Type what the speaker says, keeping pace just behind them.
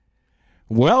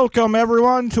Welcome,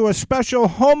 everyone, to a special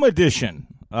home edition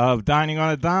of Dining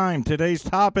on a Dime. Today's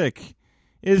topic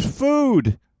is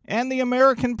food and the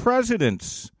American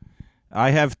presidents. I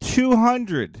have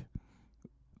 200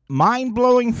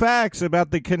 mind-blowing facts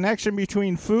about the connection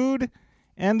between food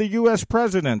and the U.S.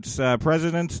 presidents.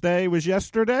 President's Day was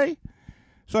yesterday,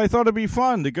 so I thought it'd be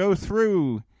fun to go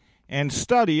through and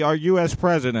study our U.S.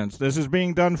 presidents. This is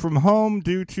being done from home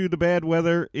due to the bad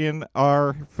weather in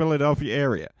our Philadelphia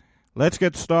area. Let's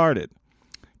get started.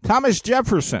 Thomas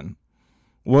Jefferson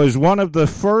was one of the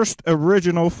first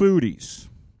original foodies.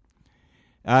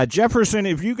 Jefferson,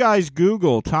 if you guys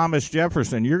Google Thomas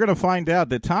Jefferson, you're going to find out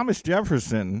that Thomas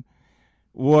Jefferson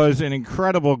was an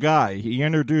incredible guy. He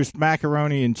introduced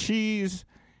macaroni and cheese.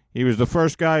 He was the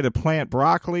first guy to plant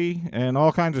broccoli and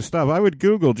all kinds of stuff. I would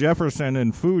Google Jefferson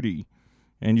and foodie,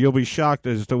 and you'll be shocked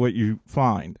as to what you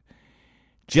find.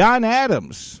 John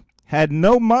Adams had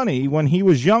no money when he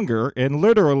was younger and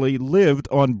literally lived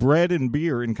on bread and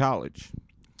beer in college.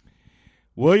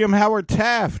 William Howard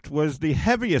Taft was the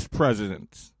heaviest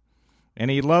president,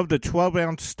 and he loved a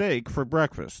 12-ounce steak for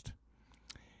breakfast.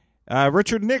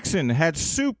 Richard Nixon had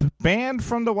soup banned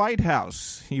from the White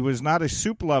House. He was not a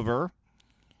soup lover,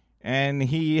 and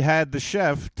he had the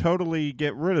chef totally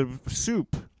get rid of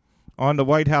soup on the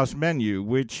White House menu,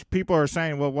 which people are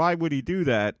saying, well, why would he do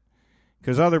that?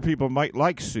 Because other people might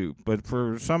like soup, but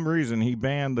for some reason he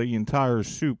banned the entire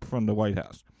soup from the White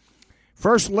House.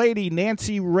 First Lady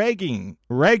Nancy Reagan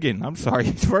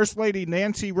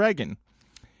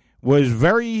was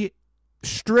very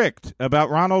strict about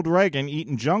Ronald Reagan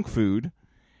eating junk food,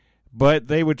 but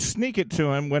they would sneak it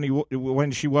to him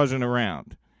when she wasn't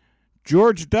around.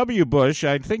 George W. Bush,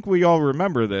 I think we all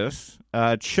remember this,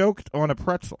 choked on a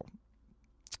pretzel.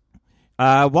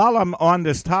 While I'm on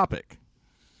this topic,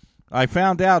 I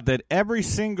found out that every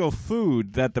single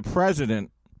food that the president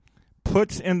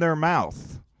puts in their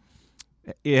mouth,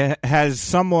 it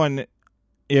was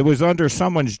under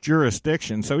someone's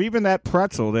jurisdiction. So even that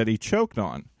pretzel that he choked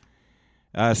on,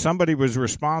 somebody was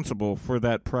responsible for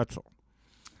that pretzel.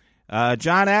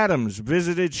 John Adams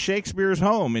visited Shakespeare's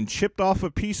home and chipped off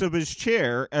a piece of his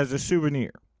chair as a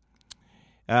souvenir.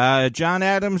 John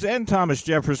Adams and Thomas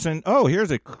Jefferson. Oh,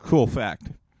 here's a cool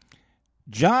fact.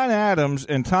 John Adams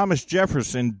and Thomas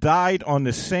Jefferson died on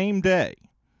the same day,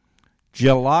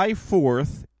 July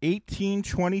 4th,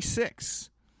 1826.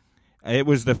 It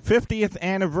was the 50th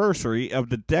anniversary of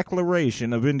the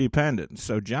Declaration of Independence.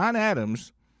 So John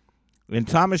Adams and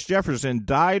Thomas Jefferson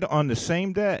died on the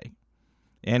same day,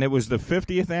 and it was the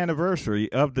 50th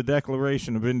anniversary of the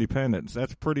Declaration of Independence.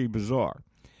 That's pretty bizarre.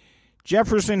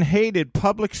 Jefferson hated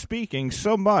public speaking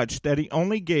so much that he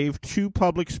only gave 2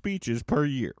 public speeches per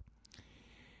year.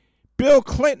 Bill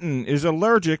Clinton is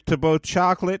allergic to both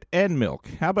chocolate and milk.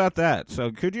 How about that?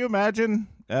 So could you imagine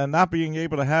not being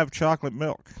able to have chocolate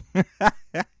milk?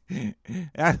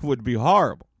 That would be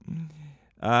horrible.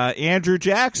 Andrew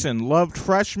Jackson loved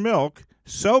fresh milk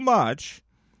so much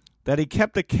that he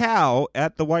kept a cow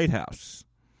at the White House.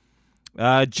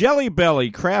 Jelly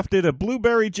Belly crafted a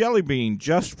blueberry jelly bean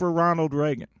just for Ronald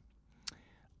Reagan.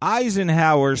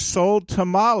 Eisenhower sold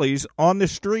tamales on the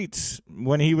streets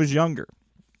when he was younger.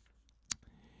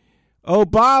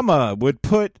 Obama would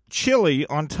put chili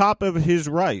on top of his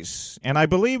rice, and I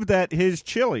believe that his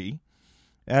chili,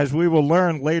 as we will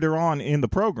learn later on in the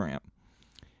program,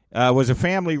 was a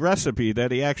family recipe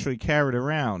that he actually carried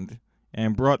around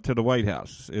and brought to the White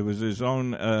House. It was his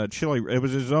own chili. It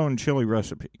was his own chili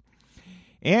recipe.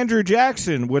 Andrew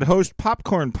Jackson would host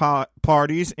popcorn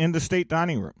parties in the state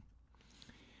dining room.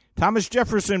 Thomas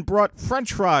Jefferson brought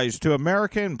French fries to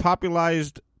America and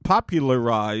popularized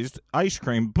ice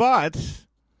cream, but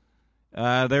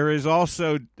there is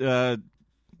also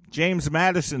James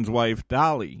Madison's wife,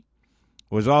 Dolly,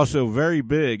 was also very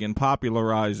big in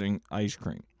popularizing ice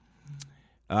cream.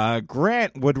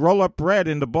 Grant would roll up bread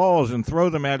into balls and throw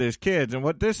them at his kids. And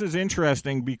what this is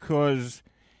interesting because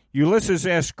Ulysses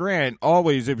S. Grant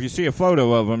always, if you see a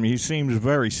photo of him, he seems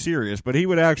very serious, but he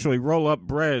would actually roll up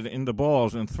bread into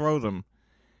balls and throw them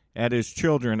at his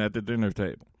children at the dinner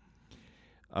table.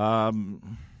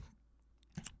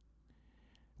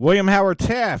 William Howard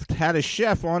Taft had a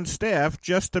chef on staff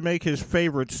just to make his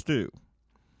favorite stew.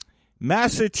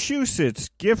 Massachusetts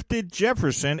gifted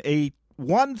Jefferson a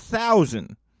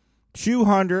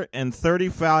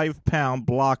 1,235-pound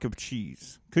block of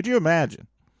cheese. Could you imagine?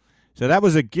 So that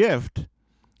was a gift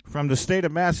from the state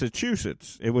of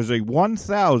Massachusetts. It was a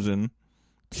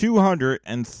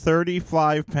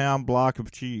 1,235-pound block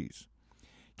of cheese.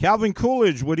 Calvin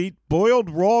Coolidge would eat boiled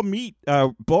raw wheat.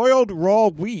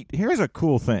 Here's a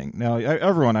cool thing. Now,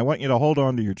 everyone, I want you to hold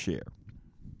on to your chair.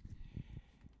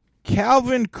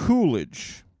 Calvin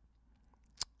Coolidge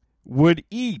would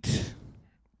eat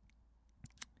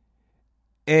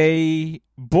a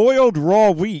boiled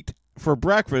raw wheat for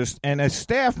breakfast, and a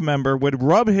staff member would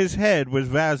rub his head with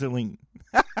Vaseline.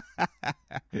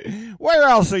 Where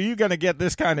else are you going to get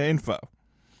this kind of info?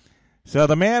 So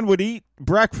the man would eat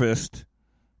breakfast,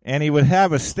 and he would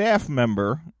have a staff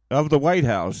member of the White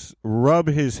House rub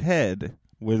his head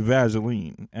with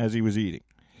Vaseline as he was eating.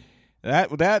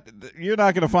 That you're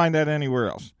not going to find that anywhere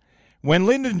else. When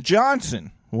Lyndon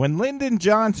Johnson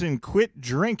quit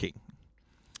drinking,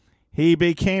 he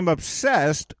became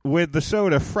obsessed with the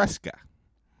soda Fresca,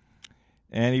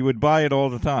 and he would buy it all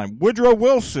the time. Woodrow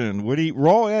Wilson would eat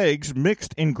raw eggs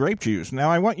mixed in grape juice. Now,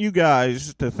 I want you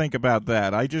guys to think about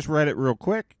that. I just read it real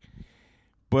quick,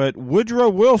 but Woodrow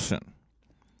Wilson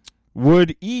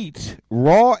would eat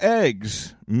raw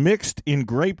eggs mixed in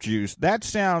grape juice. That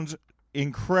sounds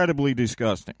incredibly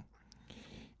disgusting.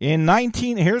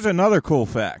 Here's another cool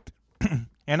fact,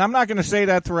 and I'm not going to say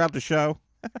that throughout the show.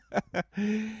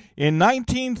 In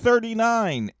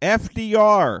 1939,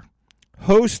 FDR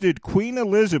hosted Queen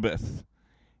Elizabeth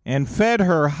and fed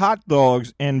her hot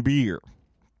dogs and beer.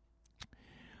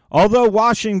 Although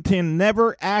Washington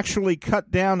never actually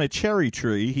cut down a cherry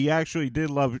tree, he actually did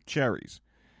love cherries.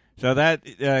 So that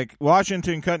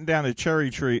Washington cutting down a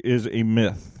cherry tree is a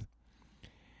myth.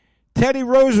 Teddy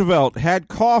Roosevelt had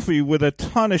coffee with a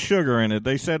ton of sugar in it.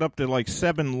 They said up to like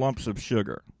 7 lumps of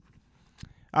sugar.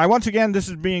 Once again, this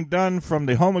is being done from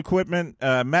the home equipment.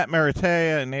 Matt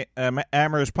Maratea and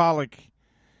Amaris Pollock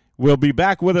will be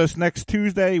back with us next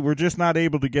Tuesday. We're just not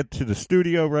able to get to the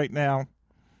studio right now.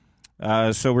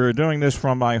 So we're doing this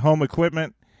from my home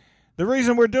equipment. The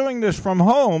reason we're doing this from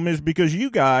home is because you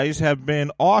guys have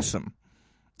been awesome,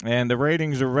 and the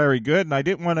ratings are very good, and I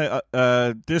didn't want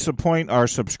to disappoint our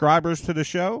subscribers to the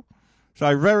show, so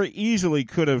I very easily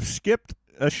could have skipped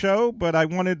a show, but I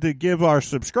wanted to give our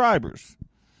subscribers,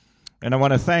 and I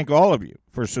want to thank all of you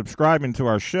for subscribing to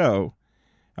our show.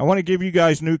 I want to give you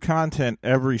guys new content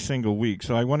every single week,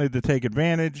 so I wanted to take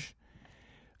advantage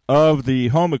of the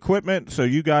home equipment so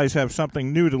you guys have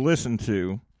something new to listen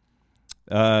to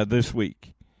this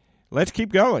week. Let's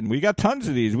keep going. We got tons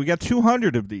of these. We got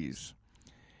 200 of these.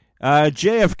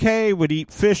 JFK would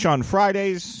eat fish on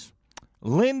Fridays.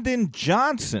 Lyndon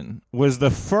Johnson was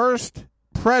the first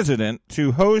president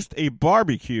to host a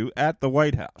barbecue at the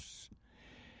White House.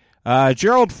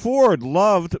 Gerald Ford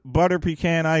loved butter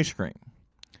pecan ice cream.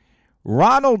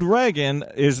 Ronald Reagan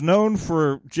is known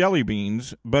for jelly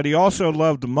beans, but he also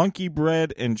loved monkey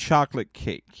bread and chocolate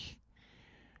cake.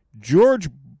 George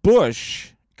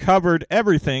Bush covered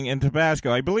everything in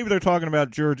Tabasco. I believe they're talking about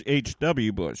George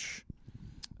H.W. Bush.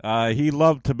 He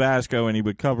loved Tabasco, and he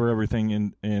would cover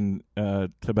everything in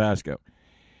Tabasco.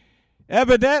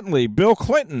 Evidently, Bill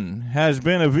Clinton has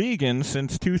been a vegan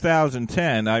since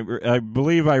 2010. I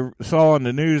believe I saw on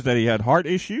the news that he had heart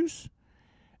issues.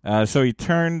 So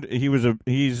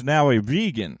he's now a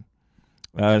vegan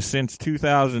since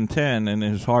 2010 and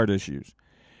his heart issues.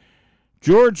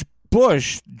 George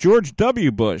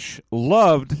W. Bush,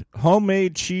 loved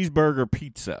homemade cheeseburger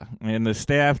pizza, and the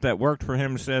staff that worked for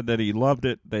him said that he loved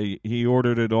it. He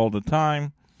ordered it all the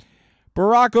time.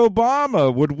 Barack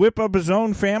Obama would whip up his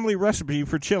own family recipe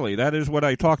for chili. That is what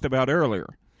I talked about earlier.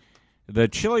 The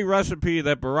chili recipe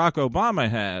that Barack Obama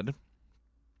had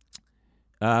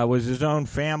was his own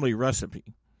family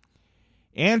recipe.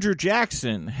 Andrew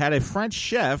Jackson had a French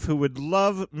chef who would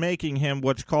love making him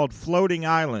what's called floating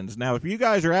islands. Now, if you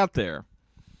guys are out there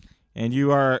and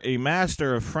you are a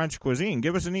master of French cuisine,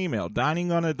 give us an email,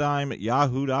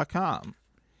 diningonadime@yahoo.com,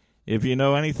 if you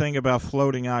know anything about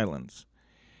floating islands.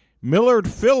 Millard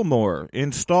Fillmore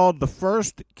installed the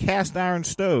first cast iron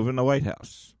stove in the White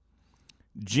House.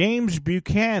 James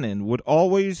Buchanan would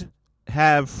always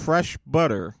have fresh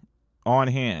butter on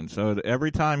hand. So every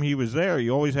time he was there, he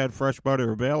always had fresh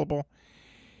butter available.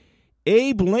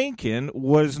 Abe Lincoln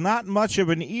was not much of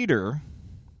an eater,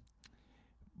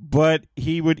 but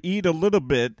he would eat a little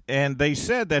bit, and they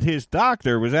said that his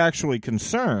doctor was actually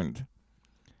concerned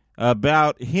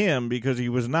about him because he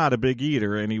was not a big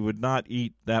eater and he would not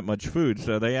eat that much food.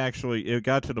 So it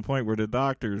got to the point where the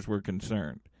doctors were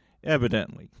concerned,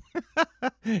 evidently.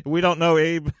 We don't know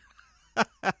Abe.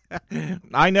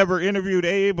 I never interviewed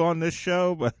Abe on this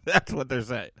show, but that's what they're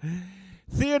saying.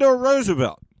 Theodore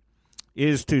Roosevelt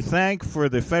is to thank for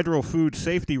the federal food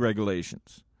safety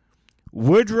regulations.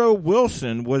 Woodrow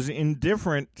Wilson was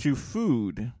indifferent to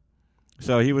food,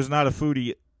 so he was not a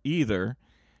foodie either.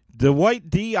 Dwight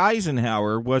D.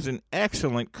 Eisenhower was an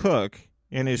excellent cook,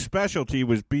 and his specialty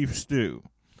was beef stew.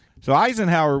 So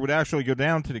Eisenhower would actually go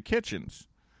down to the kitchens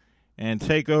and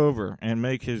take over and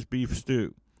make his beef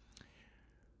stew.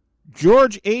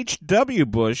 George H.W.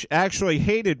 Bush actually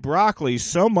hated broccoli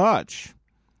so much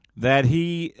that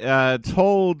he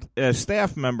told a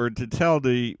staff member to tell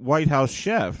the White House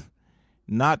chef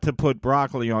not to put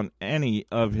broccoli on any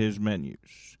of his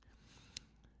menus.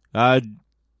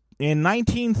 In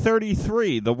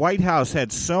 1933, the White House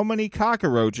had so many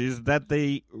cockroaches that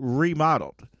they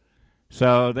remodeled.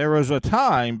 So there was a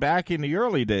time back in the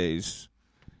early days,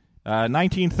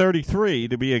 1933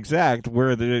 to be exact,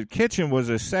 where the kitchen was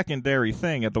a secondary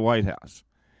thing at the White House.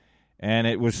 And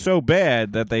it was so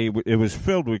bad that it was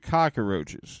filled with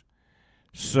cockroaches.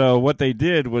 So what they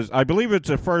did was, I believe it's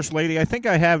a first lady, I think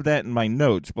I have that in my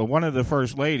notes, but one of the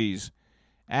first ladies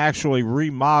actually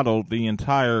remodeled the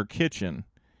entire kitchen.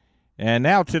 And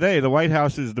now today, the White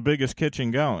House is the biggest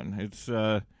kitchen going. It's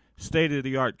a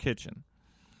state-of-the-art kitchen.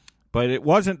 But it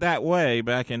wasn't that way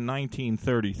back in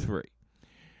 1933.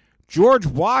 George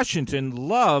Washington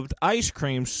loved ice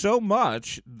cream so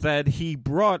much that he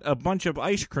brought a bunch of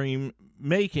ice cream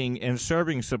making and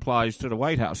serving supplies to the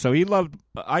White House. So he loved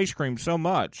ice cream so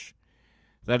much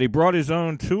that he brought his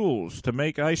own tools to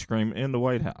make ice cream in the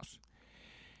White House.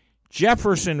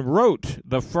 Jefferson wrote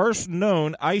the first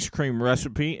known ice cream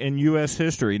recipe in U.S.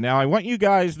 history. Now, I want you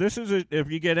guys,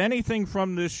 if you get anything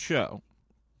from this show,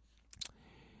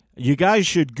 you guys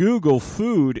should Google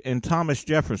food and Thomas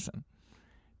Jefferson.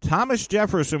 Thomas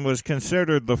Jefferson was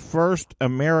considered the first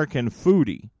American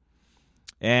foodie,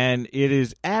 and it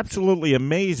is absolutely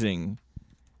amazing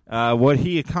what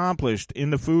he accomplished in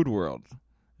the food world.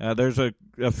 There's a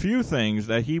few things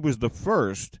that he was the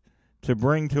first to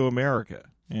bring to America.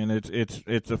 And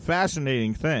it's a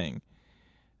fascinating thing.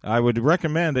 I would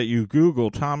recommend that you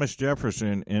Google Thomas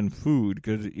Jefferson and food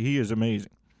because he is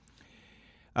amazing.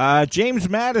 James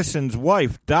Madison's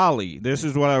wife, Dolly, this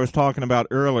is what I was talking about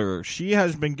earlier. She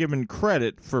has been given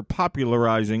credit for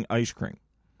popularizing ice cream.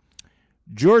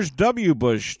 George W.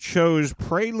 Bush chose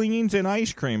pralines and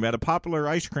ice cream at a popular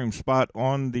ice cream spot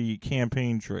on the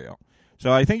campaign trail.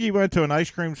 So I think he went to an ice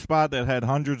cream spot that had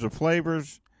hundreds of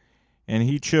flavors, and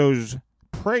he chose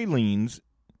pralines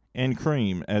and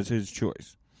cream as his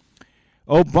choice.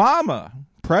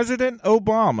 President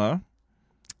Obama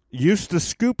used to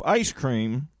scoop ice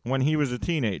cream when he was a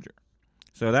teenager.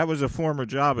 So that was a former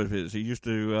job of his. He used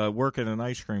to work in an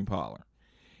ice cream parlor.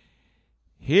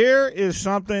 Here is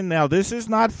something, now this is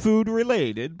not food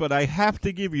related, but I have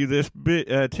to give you this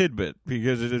tidbit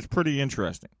because it is pretty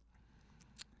interesting.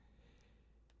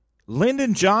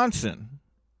 Lyndon Johnson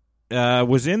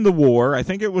was in the war. I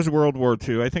think it was World War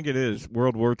II. I think it is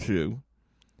World War II.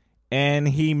 And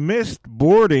he missed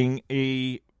boarding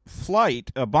a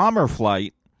bomber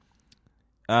flight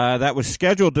that was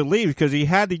scheduled to leave because he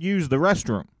had to use the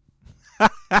restroom.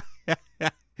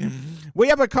 We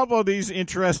have a couple of these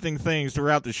interesting things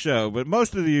throughout the show, but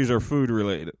most of these are food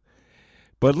related.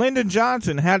 But Lyndon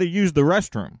Johnson had to use the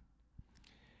restroom.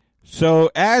 So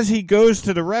as he goes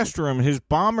to the restroom, his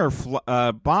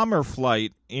bomber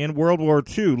flight in World War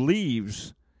II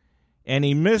leaves, and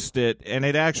he missed it, and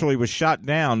it actually was shot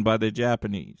down by the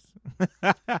Japanese.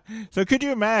 So could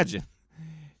you imagine?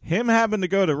 Him having to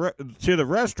go to the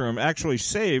restroom actually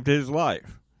saved his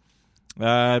life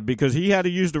because he had to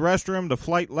use the restroom. The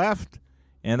flight left,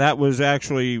 and that was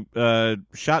actually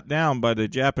shot down by the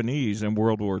Japanese in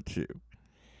World War II.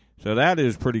 So that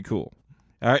is pretty cool.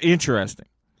 Interesting.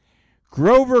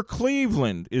 Grover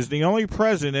Cleveland is the only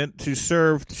president to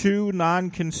serve 2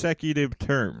 non-consecutive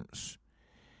terms.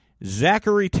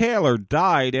 Zachary Taylor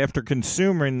died after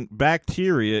consuming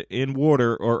bacteria in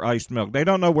water or iced milk. They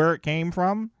don't know where it came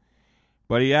from,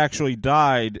 but he actually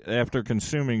died after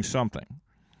consuming something.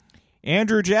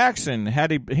 Andrew Jackson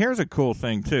here's a cool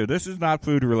thing, too. This is not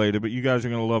food related, but you guys are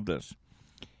going to love this.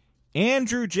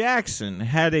 Andrew Jackson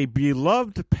had a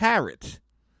beloved parrot,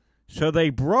 so they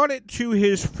brought it to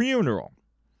his funeral,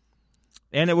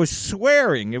 and it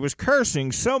was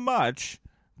cursing so much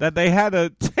that they had to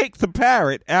take the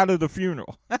parrot out of the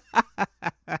funeral.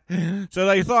 So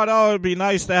they thought, it would be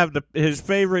nice to have his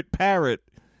favorite parrot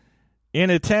in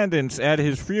attendance at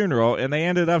his funeral, and they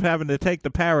ended up having to take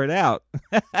the parrot out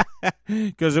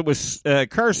because it was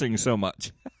cursing so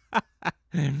much.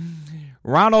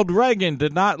 Ronald Reagan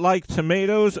did not like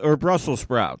tomatoes or Brussels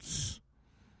sprouts.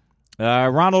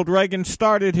 Ronald Reagan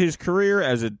started his career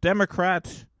as a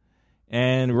Democrat,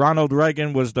 and Ronald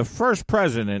Reagan was the first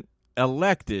president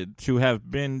elected to have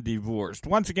been divorced.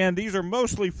 Once again, these are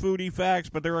mostly foodie facts,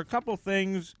 but there are a couple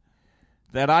things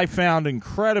that I found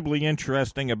incredibly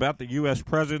interesting about the U.S.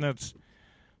 presidents,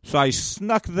 so I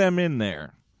snuck them in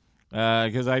there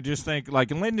because I just think,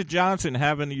 like Lyndon Johnson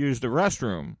having to use the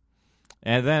restroom,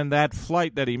 And then that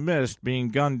flight that he missed being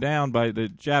gunned down by the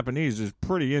Japanese is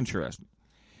pretty interesting.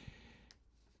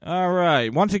 All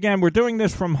right. Once again, we're doing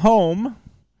this from home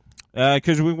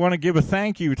because we want to give a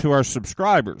thank you to our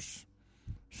subscribers.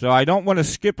 So I don't want to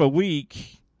skip a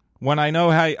week when I know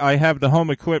I have the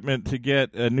home equipment to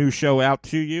get a new show out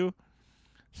to you.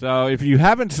 So if you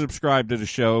haven't subscribed to the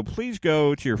show, please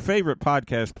go to your favorite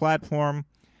podcast platform,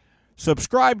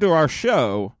 subscribe to our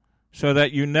show so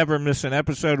that you never miss an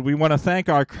episode. We want to thank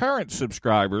our current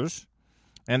subscribers,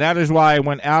 and that is why I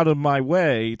went out of my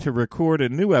way to record a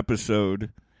new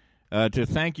episode to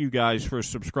thank you guys for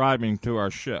subscribing to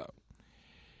our show.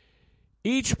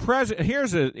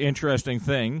 Here's an interesting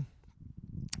thing.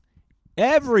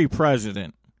 Every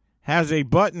president has a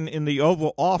button in the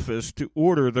Oval Office to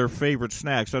order their favorite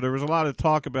snack. So there was a lot of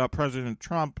talk about President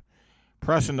Trump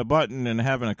pressing the button and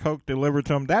having a Coke delivered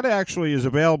to him. That actually is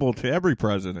available to every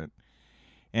president.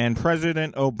 And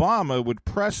President Obama would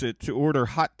press it to order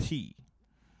hot tea.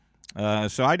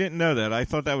 So I didn't know that. I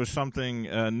thought that was something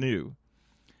new.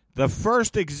 The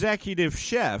first executive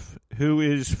chef, who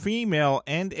is female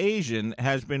and Asian,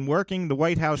 has been working the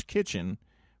White House kitchen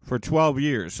for 12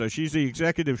 years. So she's the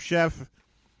executive chef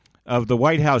of the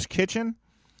White House kitchen.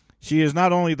 She is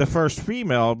not only the first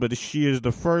female, but she is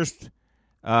the first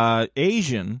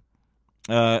Asian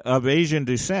of Asian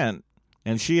descent,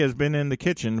 and she has been in the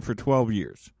kitchen for 12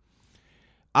 years.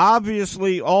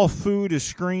 Obviously, all food is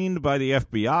screened by the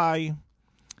FBI.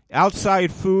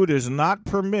 Outside food is not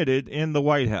permitted in the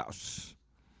White House.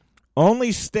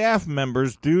 Only staff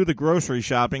members do the grocery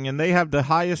shopping, and they have the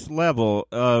highest level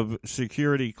of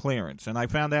security clearance. And I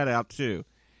found that out, too.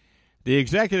 The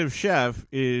executive chef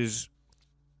gets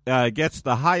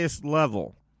the highest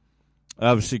level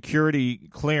of security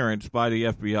clearance by the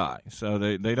FBI. So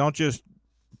they don't just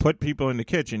put people in the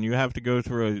kitchen. You have to go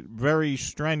through a very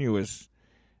strenuous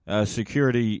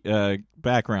security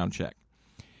background check.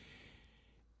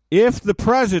 If the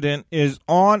president is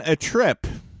on a trip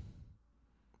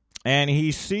and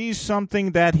he sees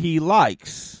something that he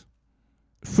likes,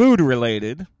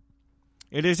 food-related,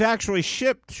 it is actually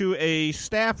shipped to a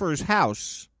staffer's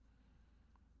house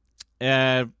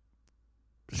so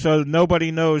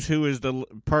nobody knows who is the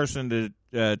person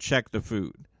to check the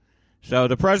food. So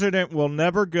the president will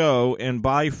never go and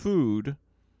buy food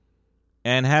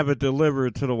and have it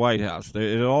delivered to the White House.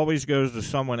 It always goes to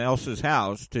someone else's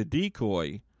house to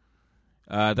decoy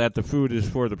that the food is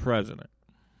for the president.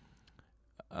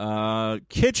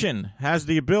 Kitchen has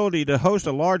the ability to host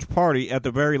a large party at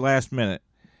the very last minute.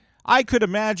 I could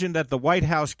imagine that the White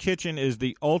House kitchen is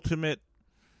the ultimate,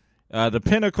 the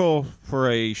pinnacle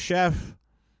for a chef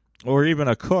or even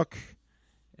a cook.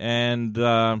 And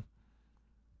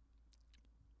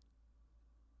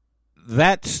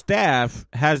that staff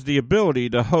has the ability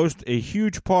to host a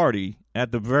huge party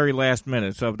at the very last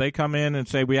minute. So if they come in and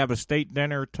say, we have a state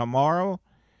dinner tomorrow,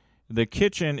 the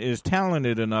kitchen is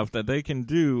talented enough that they can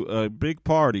do a big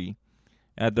party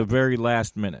at the very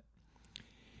last minute.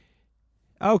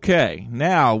 Okay,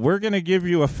 now we're going to give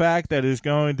you a fact that is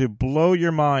going to blow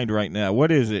your mind right now.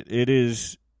 What is it? It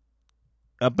is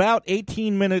about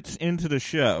 18 minutes into the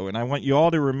show, and I want you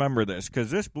all to remember this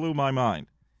because this blew my mind.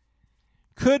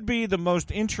 Could be the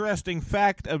most interesting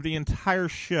fact of the entire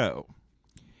show.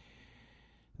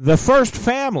 The first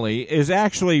family is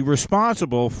actually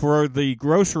responsible for the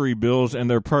grocery bills and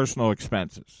their personal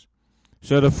expenses.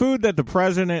 So the food that the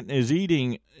president is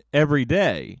eating every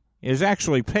day is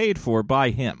actually paid for by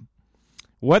him.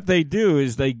 What they do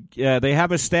is they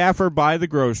have a staffer buy the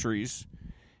groceries,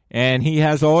 and he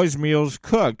has all his meals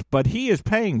cooked, but he is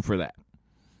paying for that.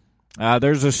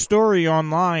 There's a story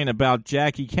online about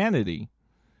Jackie Kennedy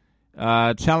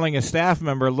telling a staff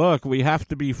member, look, we have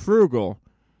to be frugal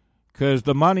because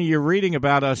the money you're reading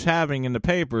about us having in the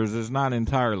papers is not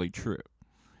entirely true.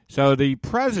 So the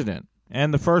president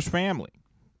and the first family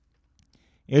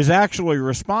is actually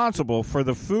responsible for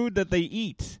the food that they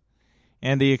eat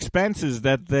and the expenses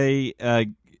that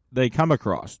they come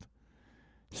across.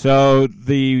 So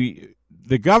the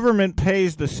government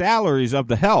pays the salaries of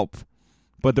the help,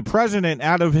 but the president,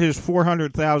 out of his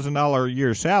 $400,000 a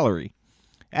year salary,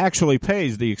 actually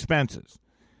pays the expenses.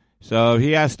 So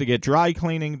he has to get dry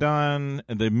cleaning done,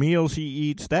 the meals he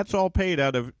eats, that's all paid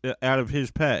out of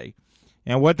his pay.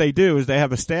 And what they do is they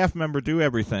have a staff member do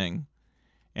everything,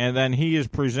 and then he is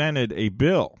presented a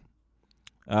bill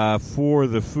for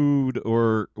the food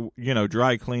or,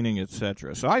 dry cleaning,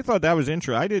 etc. So I thought that was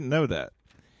interesting. I didn't know that.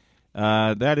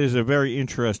 That is a very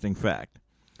interesting fact.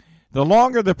 The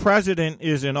longer the president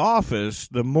is in office,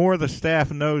 the more the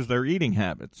staff knows their eating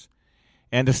habits.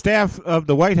 And the staff of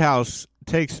the White House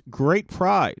takes great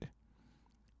pride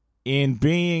in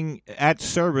being at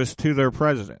service to their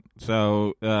president.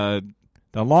 So the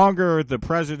longer the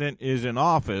president is in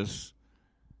office,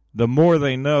 the more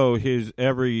they know his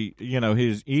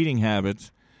his eating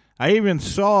habits. I even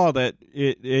saw that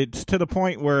it's to the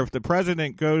point where if the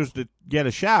president goes to get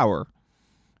a shower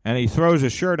and he throws a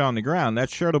shirt on the ground,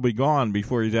 that shirt will be gone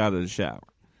before he's out of the shower.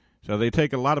 So they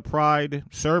take a lot of pride.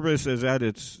 Service is at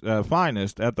its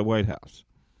finest at the White House.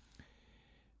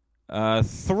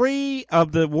 3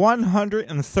 of the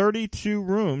 132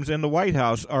 rooms in the White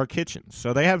House are kitchens.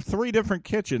 So they have 3 different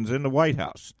kitchens in the White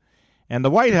House. And the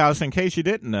White House, in case you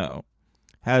didn't know,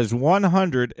 has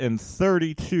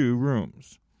 132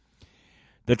 rooms.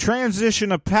 The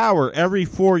transition of power every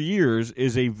 4 years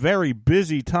is a very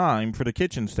busy time for the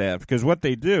kitchen staff, because what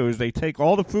they do is they take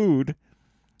all the food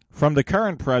from the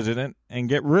current president and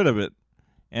get rid of it,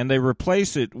 and they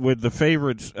replace it with the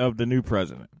favorites of the new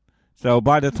president. So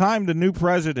by the time the new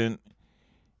president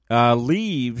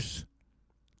leaves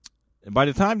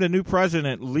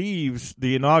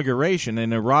the inauguration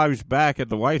and arrives back at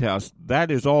the White House,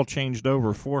 that is all changed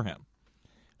over for him.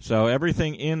 So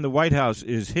everything in the White House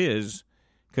is his,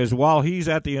 because while he's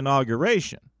at the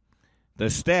inauguration, the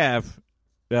staff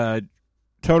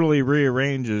totally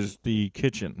rearranges the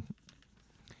kitchen.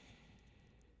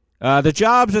 The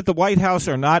jobs at the White House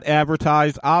are not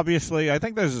advertised. Obviously, I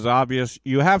think this is obvious.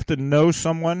 You have to know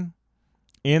someone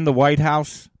in the White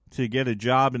House to get a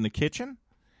job in the kitchen.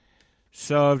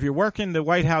 So if you're working the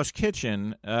White House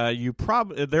kitchen,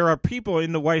 there are people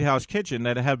in the White House kitchen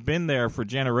that have been there for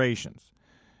generations.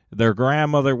 Their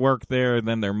grandmother worked there,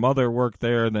 then their mother worked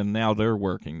there, then now they're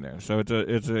working there. So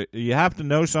you have to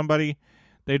know somebody.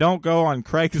 They don't go on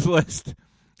Craigslist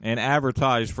and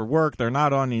advertise for work. They're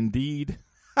not on Indeed.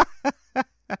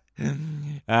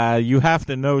 You have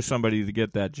to know somebody to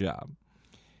get that job.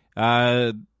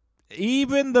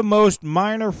 Even the most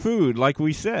minor food, like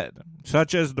we said,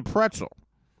 such as the pretzel,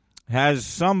 has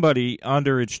somebody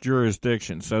under its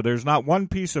jurisdiction. So there's not one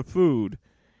piece of food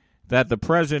that the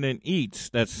president eats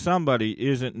that somebody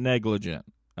isn't negligent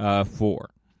for.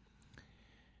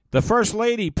 The First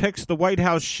Lady picks the White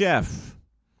House chef.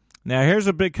 Now, here's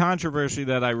a big controversy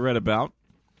that I read about.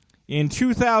 In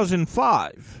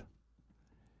 2005,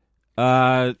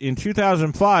 Laura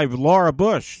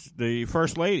Bush, the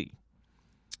First Lady,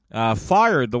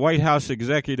 fired the White House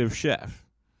executive chef.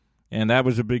 And that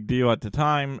was a big deal at the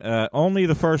time. Only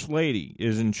the First Lady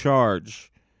is in charge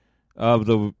of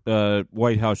the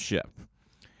White House chef.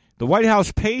 The White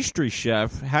House pastry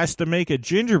chef has to make a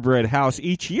gingerbread house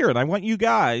each year. And I want you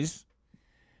guys,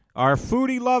 our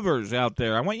foodie lovers out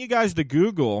there, I want you guys to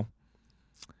Google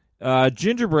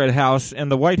gingerbread house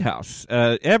and the White House.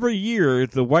 Every year,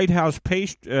 the White House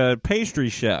pastry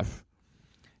chef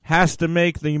has to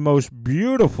make the most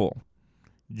beautiful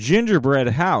gingerbread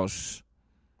house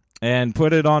and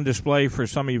put it on display for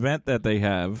some event that they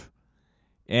have.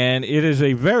 And it is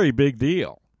a very big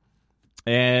deal.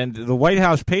 And the White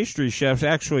House pastry chefs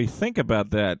actually think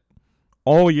about that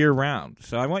all year round.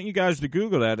 So I want you guys to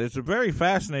Google that. It's a very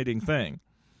fascinating thing.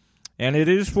 And it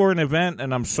is for an event,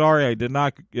 and I'm sorry I did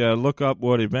not look up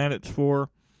what event it's for,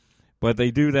 but they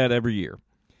do that every year.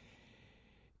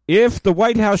 If the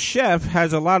White House chef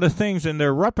has a lot of things in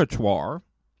their repertoire,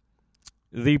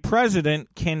 the president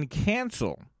can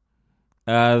cancel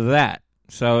that.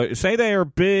 So say they are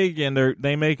big and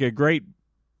they make a great,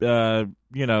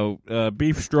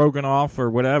 beef stroganoff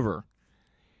or whatever.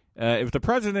 If the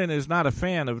president is not a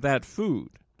fan of that food,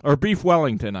 or beef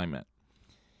Wellington, I meant.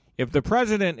 If the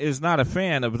president is not a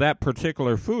fan of that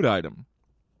particular food item,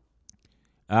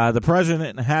 the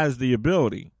president has the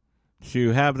ability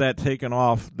to have that taken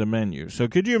off the menu. So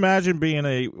could you imagine being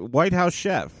a White House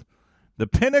chef, the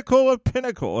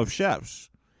pinnacle of chefs,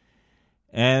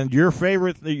 and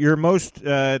your most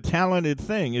talented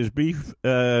thing is beef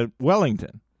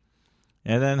Wellington,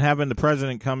 and then having the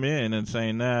president come in and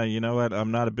saying, nah, you know what,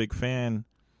 I'm not a big fan.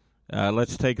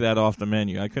 Let's take that off the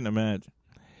menu. I couldn't imagine.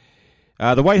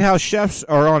 The White House chefs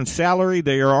are on salary.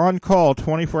 They are on call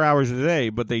 24 hours a day,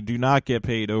 but they do not get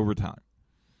paid overtime.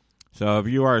 So if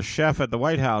you are a chef at the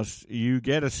White House, you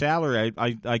get a salary.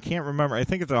 I can't remember. I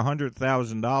think it's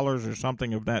 $100,000 or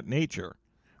something of that nature,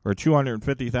 or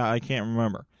 $250,000. I can't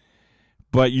remember.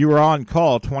 But you are on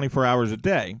call 24 hours a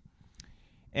day.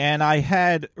 And I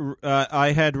had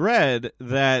read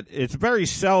that it's very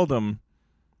seldom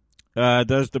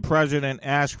does the president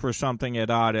ask for something at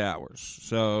odd hours.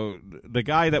 So the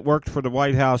guy that worked for the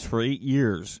White House for 8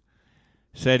 years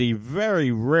said he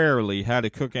very rarely had to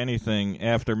cook anything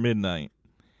after midnight.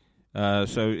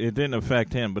 So it didn't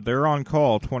affect him. But they're on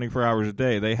call 24 hours a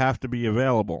day. They have to be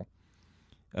available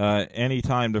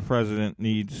anytime the president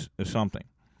needs something.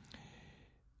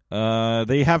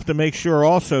 They have to make sure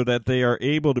also that they are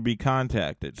able to be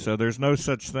contacted. So there's no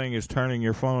such thing as turning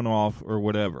your phone off or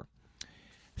whatever.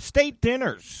 State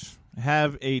dinners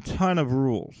have a ton of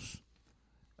rules.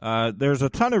 There's a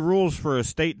ton of rules for a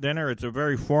state dinner. It's a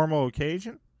very formal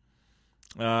occasion.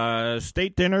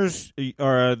 State dinners,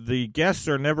 the guests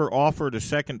are never offered a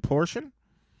second portion,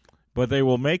 but they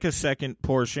will make a second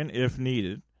portion if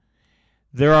needed.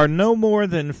 There are no more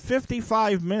than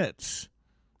 55 minutes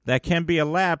that can be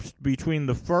elapsed between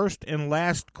the first and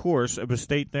last course of a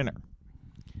state dinner.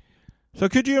 So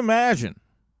could you imagine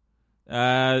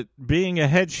being a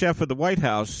head chef of the White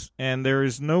House and there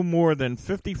is no more than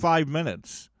 55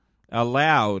 minutes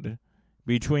allowed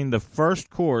between the first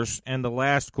course and the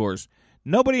last course?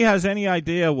 Nobody has any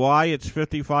idea why it's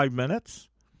 55 minutes.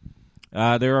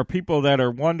 There are people that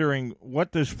are wondering,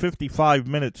 what does 55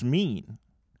 minutes mean?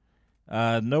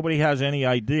 Nobody has any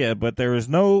idea, but there is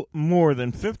no more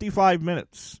than 55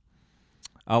 minutes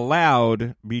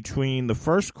allowed between the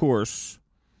first course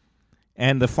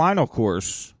and the final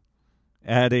course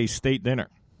at a state dinner.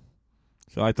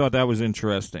 So I thought that was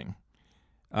interesting.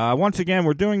 Once again,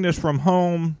 we're doing this from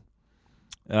home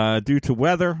due to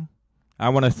weather. I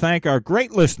want to thank our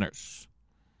great listeners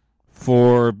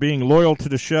for being loyal to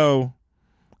the show.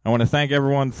 I want to thank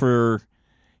everyone for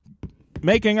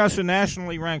making us a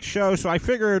nationally ranked show. So I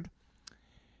figured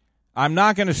I'm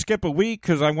not going to skip a week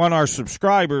because I want our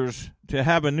subscribers to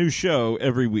have a new show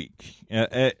every week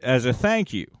as a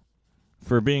thank you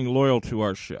for being loyal to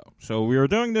our show. So we are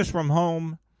doing this from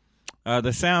home.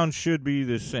 The sound should be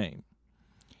the same.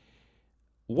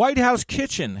 White House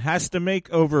kitchen has to make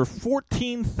over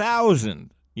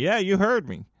 14,000, yeah, you heard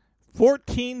me,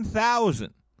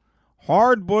 14,000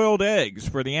 hard-boiled eggs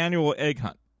for the annual egg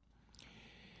hunt.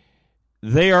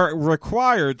 They are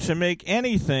required to make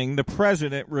anything the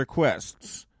president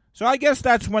requests. So I guess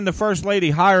that's when the First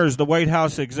Lady hires the White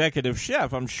House executive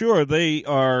chef. I'm sure they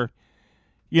are,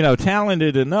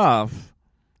 talented enough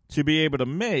to be able to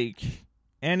make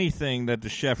anything that the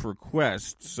chef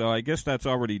requests. So I guess that's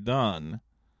already done,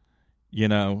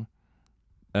 before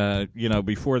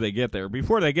they get there.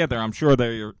 Before they get there, I'm sure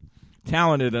they're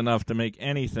talented enough to make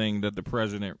anything that the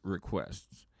president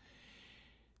requests.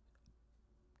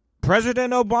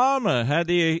 President Obama had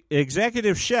the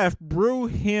executive chef brew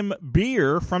him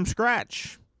beer from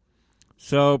scratch.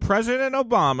 So President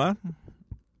Obama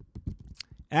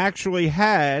actually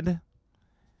had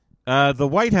the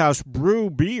White House brew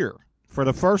beer for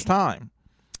the first time.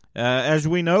 As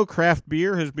we know, craft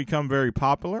beer has become very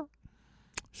popular.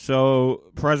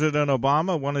 So President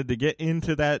Obama wanted to get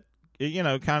into that,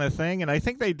 kind of thing. And I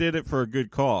think they did it for a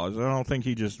good cause. I don't think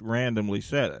he just randomly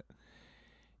said it.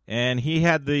 And he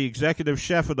had the executive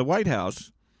chef of the White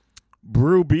House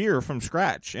brew beer from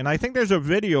scratch. And I think there's a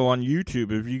video on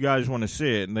YouTube if you guys want to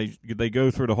see it. And they go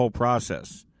through the whole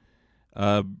process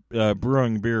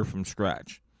brewing beer from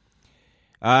scratch.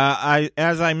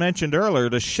 As I mentioned earlier,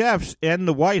 the chefs in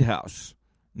the White House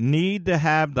need to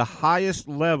have the highest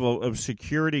level of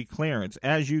security clearance,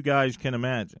 as you guys can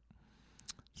imagine.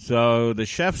 So the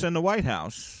chefs in the White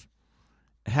House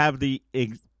have the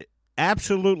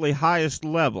absolutely highest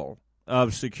level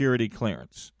of security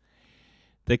clearance.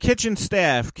 The kitchen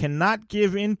staff cannot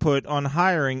give input on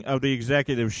hiring of the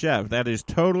executive chef. That is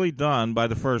totally done by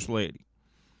the First Lady.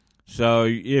 So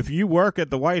if you work at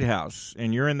the White House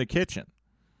and you're in the kitchen,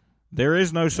 there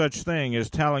is no such thing as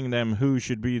telling them who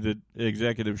should be the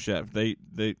executive chef.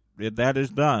 That is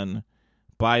done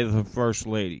by the First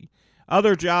Lady.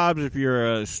 Other jobs, if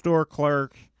you're a store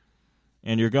clerk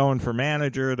and you're going for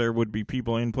manager, there would be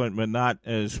people input, but not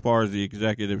as far as the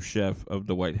executive chef of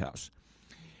the White House.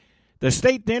 The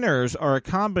state dinners are a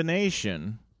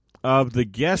combination of the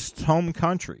guest's home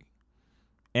country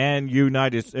and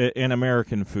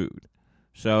American food.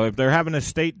 So if they're having a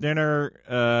state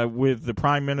dinner with the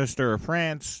Prime Minister of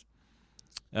France,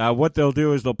 what they'll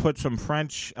do is they'll put some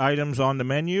French items on the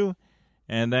menu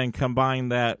and then combine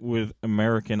that with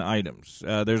American items.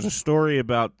 There's a story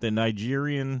about the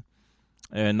Nigerian,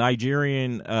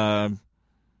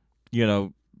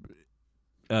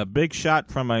 big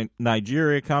shot from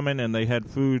Nigeria coming, and they had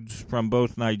foods from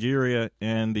both Nigeria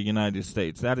and the United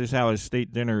States. That is how a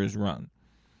state dinner is run.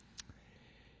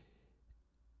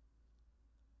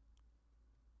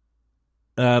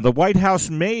 The White House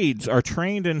maids are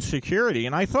trained in security,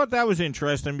 and I thought that was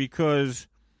interesting because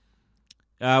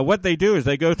what they do is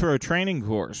they go through a training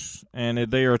course, and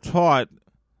they are taught,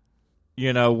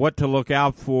 what to look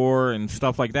out for and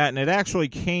stuff like that. And it actually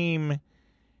came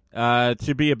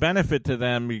to be a benefit to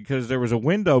them because there was a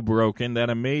window broken that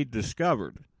a maid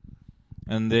discovered.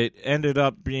 And it ended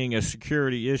up being a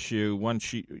security issue once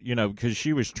she, because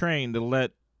she was trained to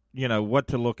let, what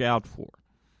to look out for.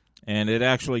 And it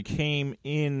actually came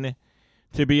in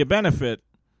to be a benefit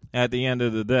at the end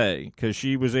of the day because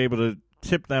she was able to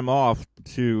tip them off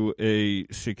to a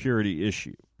security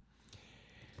issue.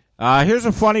 Here's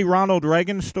a funny Ronald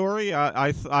Reagan story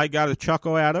I got a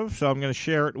chuckle out of, so I'm going to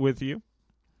share it with you.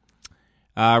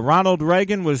 Ronald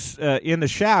Reagan was in the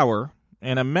shower,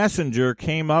 and a messenger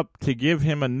came up to give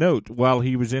him a note while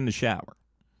he was in the shower.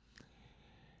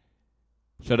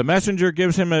 So the messenger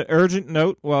gives him an urgent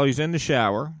note while he's in the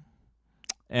shower.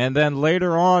 And then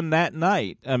later on that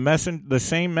night, the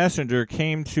same messenger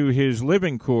came to his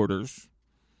living quarters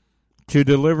to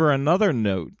deliver another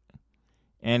note,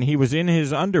 and he was in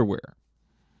his underwear.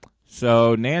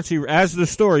 So as the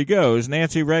story goes,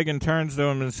 Nancy Reagan turns to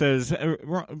him and says,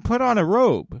 "Put on a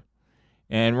robe."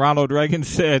 And Ronald Reagan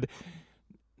said,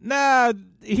 "Nah,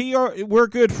 we're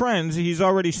good friends. He's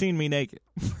already seen me naked."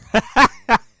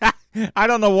 I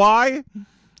don't know why,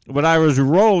 but I was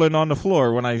rolling on the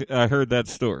floor when I heard that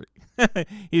story.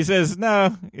 He says,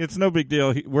 "No, it's no big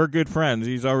deal. We're good friends.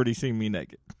 He's already seen me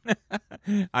naked."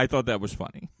 I thought that was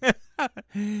funny.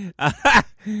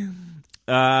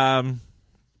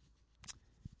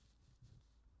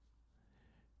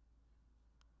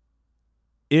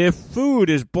 If food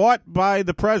is bought by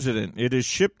the president, it is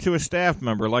shipped to a staff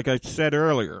member, like I said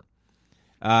earlier.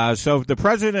 So if the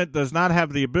president does not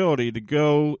have the ability to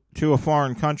go to a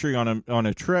foreign country on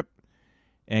a trip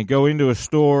and go into a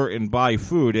store and buy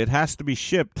food, it has to be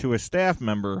shipped to a staff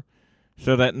member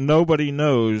so that nobody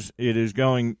knows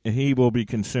he will be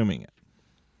consuming it.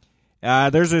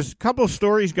 There's a couple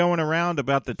stories going around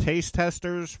about the taste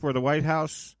testers for the White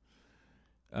House.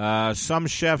 Some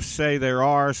chefs say there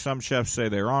are, some chefs say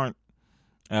there aren't.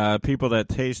 People that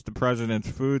taste the president's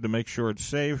food to make sure it's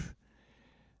safe.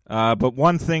 But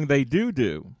one thing they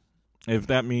do, if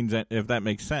that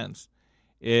makes sense,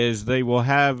 is they will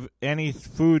have any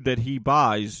food that he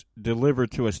buys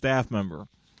delivered to a staff member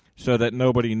so that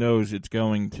nobody knows it's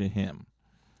going to him.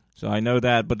 So I know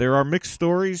that, but there are mixed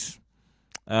stories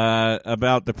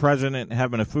about the president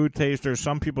having a food taster.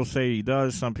 Some people say he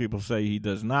does, some people say he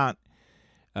does not.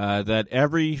 That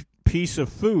every piece of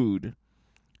food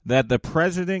that the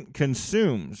president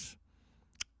consumes,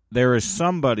 there is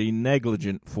somebody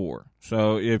negligent for.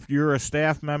 So if you're a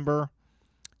staff member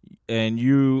and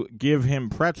you give him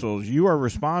pretzels, you are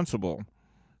responsible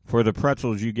for the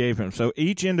pretzels you gave him. So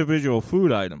each individual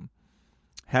food item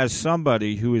has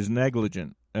somebody who is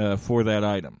negligent for that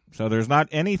item. So there's not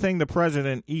anything the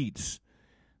president eats.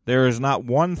 There is not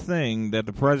one thing that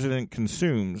the president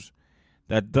consumes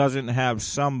that doesn't have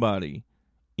somebody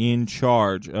in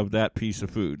charge of that piece of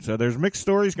food. So there's mixed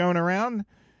stories going around.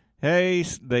 Hey,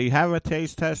 they have a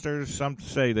taste tester. Some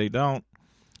say they don't.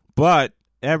 But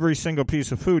every single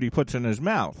piece of food he puts in his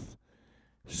mouth,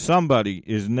 somebody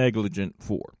is negligent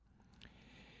for.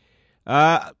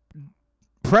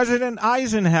 President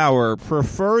Eisenhower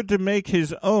preferred to make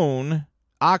his own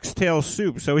oxtail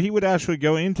soup. So he would actually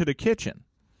go into the kitchen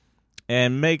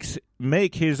and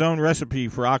make his own recipe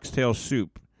for oxtail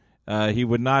soup. He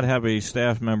would not have a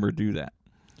staff member do that.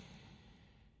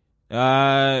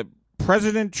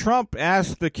 President Trump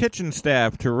asked the kitchen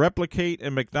staff to replicate a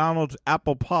McDonald's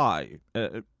apple pie,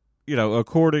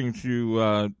 according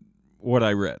to what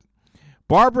I read.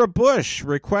 Barbara Bush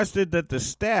requested that the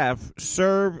staff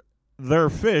serve their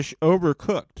fish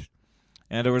overcooked.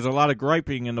 And there was a lot of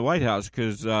griping in the White House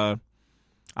because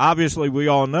obviously we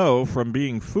all know from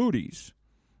being foodies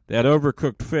that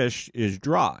overcooked fish is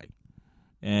dry.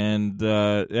 And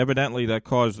evidently that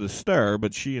caused the stir,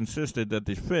 but she insisted that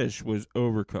the fish was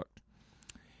overcooked.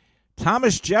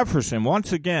 Thomas Jefferson,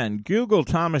 once again, Google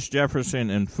Thomas Jefferson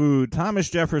and food.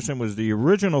 Thomas Jefferson was the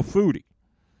original foodie.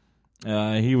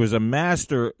 He was a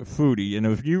master foodie, and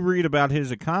if you read about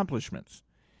his accomplishments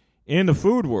in the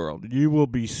food world, you will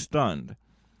be stunned.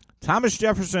 Thomas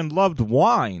Jefferson loved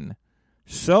wine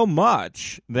so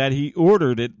much that he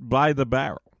ordered it by the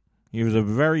barrel. He was a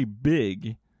very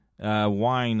big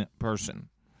wine person.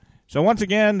 So once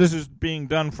again, this is being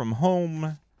done from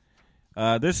home.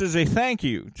 This is a thank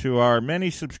you to our many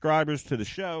subscribers to the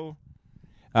show.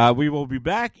 We will be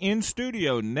back in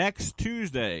studio next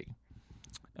Tuesday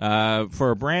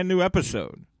for a brand new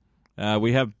episode.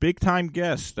 We have big-time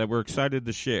guests that we're excited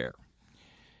to share.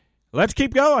 Let's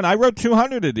keep going. I wrote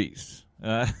 200 of these.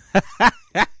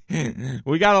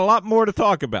 We got a lot more to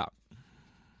talk about.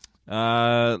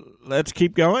 Let's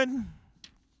keep going.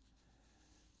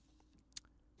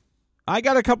 I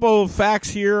got a couple of facts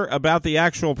here about the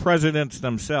actual presidents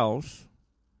themselves.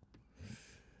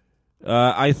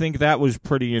 I think that was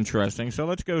pretty interesting. So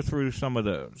let's go through some of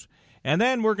those. And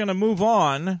then we're going to move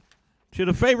on to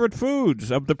the favorite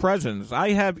foods of the presidents.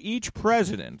 I have each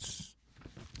president's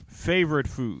favorite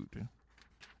food.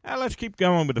 Now let's keep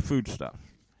going with the food stuff.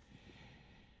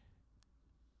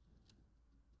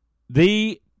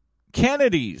 The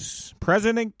Kennedys,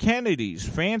 President Kennedy's,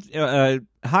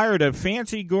 hired a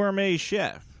fancy gourmet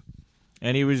chef,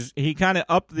 and he kind of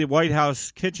upped the White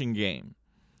House kitchen game.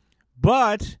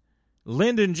 But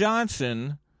Lyndon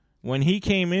Johnson, when he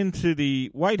came into the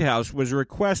White House, was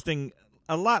requesting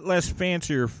a lot less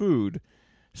fancier food,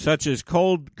 such as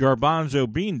cold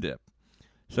garbanzo bean dip.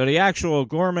 So the actual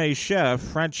gourmet chef,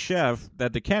 French chef,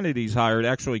 that the Kennedys hired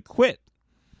actually quit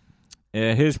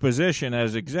his position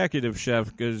as executive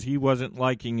chef because he wasn't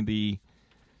liking the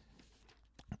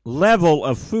level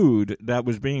of food that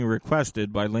was being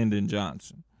requested by Lyndon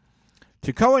Johnson.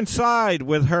 To coincide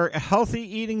with her healthy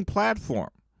eating platform,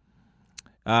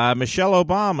 Michelle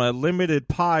Obama limited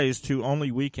pies to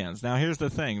only weekends. Now, here's the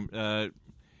thing.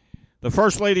 The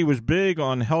First Lady was big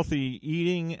on healthy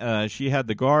eating. She had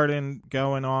the garden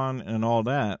going on and all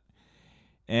that.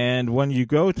 And when you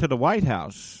go to the White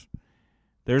House,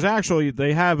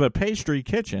 they have a pastry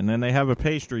kitchen and they have a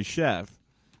pastry chef.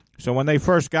 So when they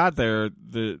first got there,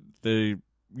 the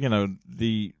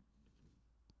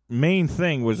main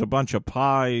thing was a bunch of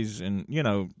pies and,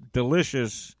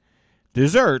 delicious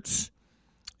desserts.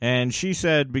 And she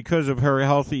said because of her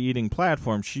healthy eating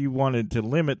platform, she wanted to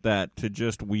limit that to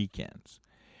just weekends.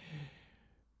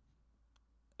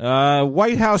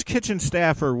 White House kitchen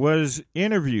staffer was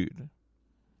interviewed,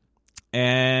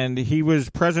 and he was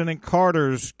President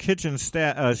Carter's kitchen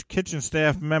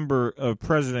staff member of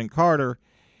President Carter,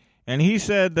 and he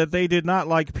said that they did not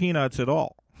like peanuts at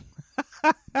all.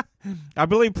 I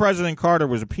believe President Carter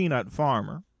was a peanut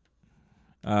farmer,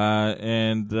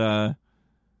 and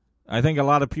I think a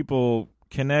lot of people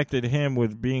connected him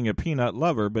with being a peanut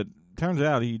lover, but turns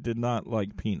out he did not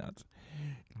like peanuts.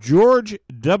 George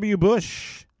W.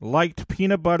 Bush liked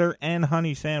peanut butter and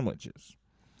honey sandwiches.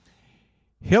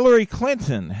 Hillary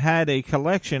Clinton had a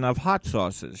collection of hot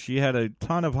sauces. She had a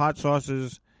ton of hot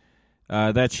sauces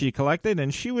that she collected,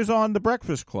 and she was on The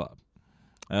Breakfast Club,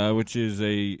 which is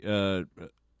a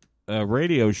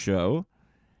radio show,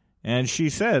 and she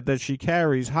said that she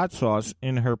carries hot sauce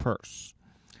in her purse.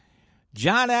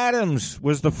 John Adams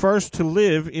was the first to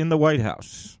live in the White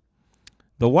House.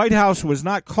 The White House was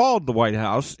not called the White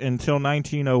House until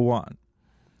 1901.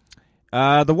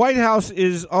 The White House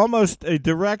is almost a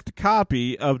direct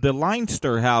copy of the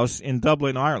Leinster House in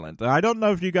Dublin, Ireland. I don't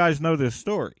know if you guys know this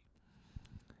story,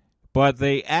 but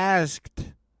they had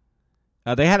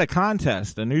a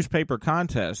contest, a newspaper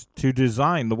contest, to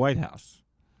design the White House.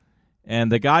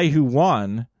 And the guy who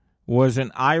won was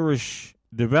an Irish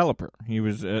developer. He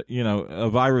was,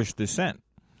 of Irish descent.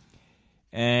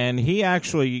 And he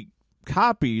actually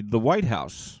copied the White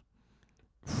House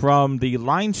from the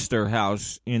Leinster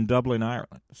House in Dublin,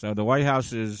 Ireland. So the White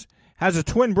House has a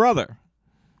twin brother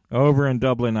over in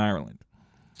Dublin, Ireland.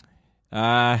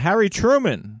 Harry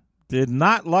Truman did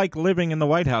not like living in the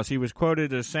White House. He was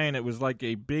quoted as saying it was like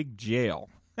a big jail.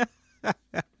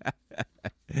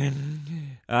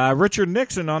 Richard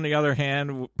Nixon, on the other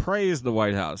hand, praised the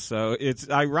White House. So it's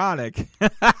ironic.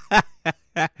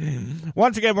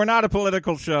 Once again, we're not a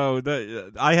political show.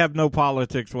 I have no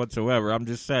politics whatsoever. I'm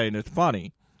just saying it's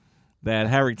funny that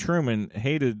Harry Truman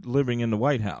hated living in the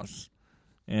White House,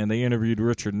 and they interviewed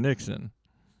Richard Nixon,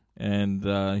 and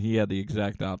he had the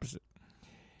exact opposite.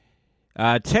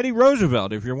 Teddy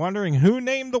Roosevelt, if you're wondering who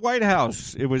named the White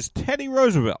House, it was Teddy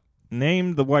Roosevelt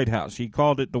named the White House. He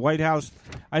called it the White House.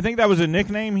 I think that was a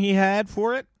nickname he had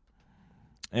for it,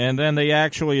 and then they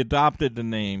actually adopted the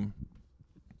name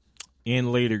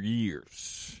in later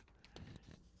years.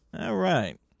 All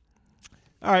right,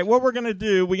 what we're going to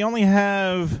do, we only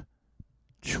have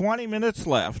 20 minutes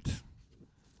left.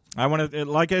 I want to,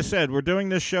 like I said, we're doing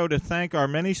this show to thank our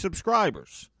many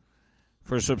subscribers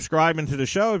for subscribing to the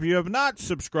show. If you have not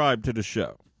subscribed to the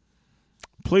show,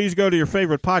 please go to your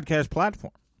favorite podcast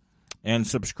platform and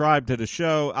subscribe to the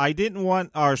show. I didn't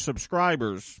want our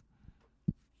subscribers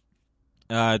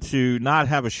to not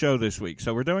have a show this week,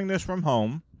 so we're doing this from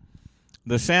home.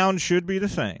 The sound should be the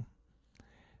same,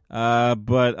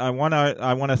 but I want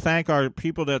to thank our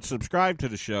people that subscribe to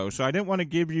the show. So I didn't want to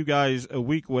give you guys a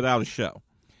week without a show.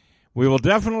 We will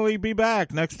definitely be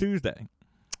back next Tuesday.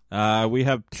 We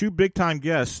have 2 big-time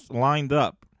guests lined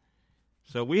up.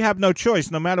 So we have no choice,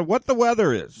 no matter what the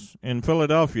weather is in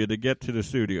Philadelphia, to get to the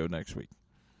studio next week.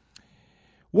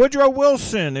 Woodrow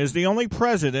Wilson is the only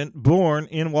president born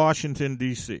in Washington,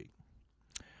 D.C.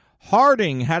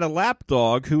 Harding had a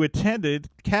lapdog who attended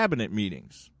cabinet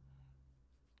meetings.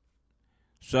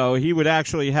 So he would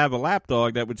actually have a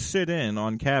lapdog that would sit in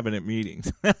on cabinet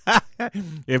meetings.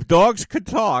 If dogs could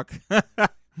talk.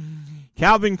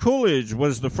 Calvin Coolidge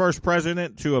was the first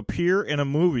president to appear in a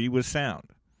movie with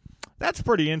sound. That's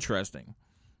pretty interesting.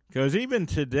 Because even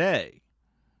today,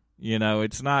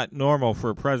 it's not normal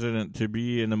for a president to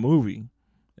be in a movie.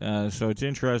 So it's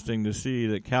interesting to see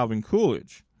that Calvin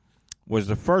Coolidge was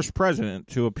the first president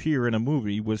to appear in a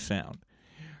movie with sound.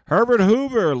 Herbert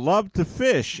Hoover loved to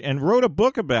fish and wrote a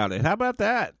book about it. How about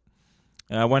that?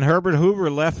 When Herbert Hoover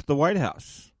left the White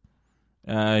House,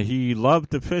 he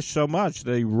loved to fish so much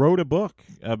that he wrote a book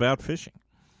about fishing.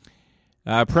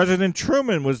 President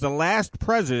Truman was the last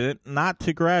president not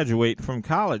to graduate from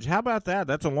college. How about that?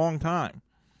 That's a long time.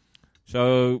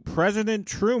 So President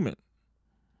Truman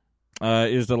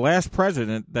is the last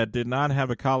president that did not have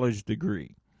a college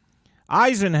degree.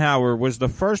 Eisenhower was the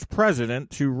first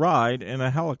president to ride in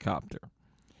a helicopter.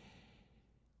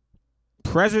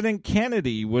 President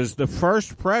Kennedy was the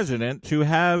first president to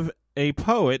have a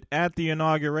poet at the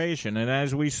inauguration. And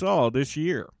as we saw this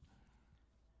year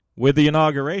with the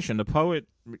inauguration, the poet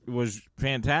was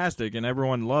fantastic and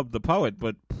everyone loved the poet.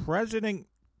 But President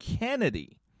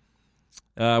Kennedy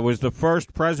was the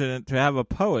first president to have a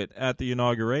poet at the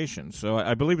inauguration. So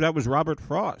I believe that was Robert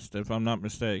Frost, if I'm not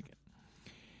mistaken.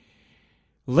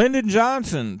 Lyndon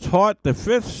Johnson taught the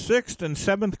 5th, 6th, and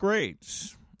 7th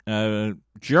grades.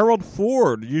 Gerald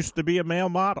Ford used to be a male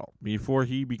model before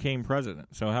he became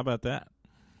president. So how about that?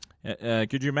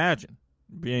 Could you imagine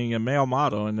being a male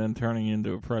model and then turning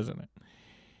into a president?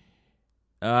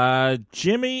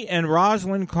 Jimmy and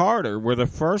Rosalind Carter were the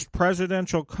first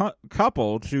presidential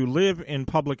couple to live in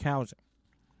public housing.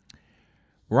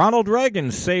 Ronald Reagan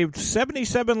saved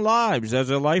 77 lives as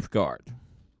a lifeguard.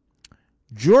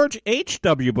 George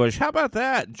H.W. Bush, how about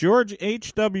that? George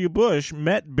H.W. Bush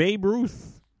met Babe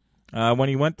Ruth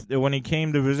when he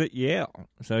came to visit Yale.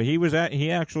 So he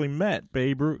actually met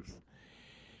Babe Ruth.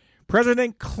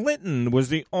 President Clinton was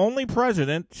the only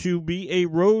president to be a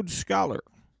Rhodes Scholar.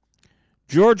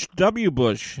 George W.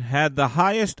 Bush had the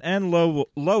highest and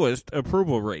lowest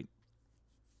approval rate.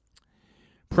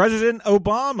 President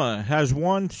Obama has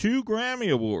won 2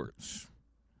 Grammy Awards.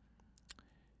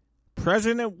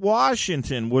 President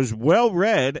Washington was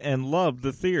well-read and loved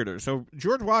the theater. So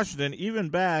George Washington, even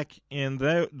back in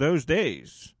those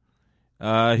days,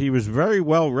 he was very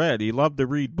well-read. He loved to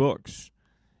read books,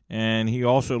 and he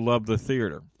also loved the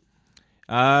theater.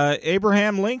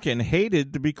 Abraham Lincoln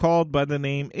hated to be called by the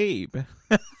name Abe.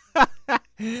 How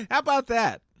about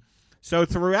that? So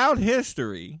throughout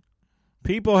history,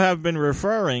 people have been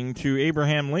referring to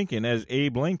Abraham Lincoln as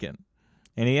Abe Lincoln,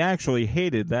 and he actually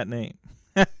hated that name.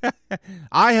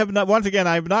 I have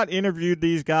not interviewed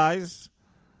these guys,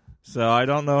 so I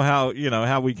don't know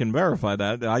how we can verify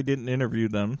that. I didn't interview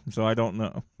them, so I don't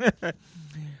know.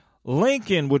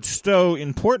 Lincoln would stow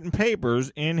important papers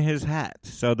in his hat.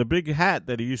 So the big hat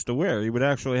that he used to wear, he would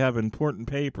actually have important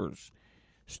papers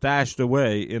stashed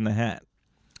away in the hat.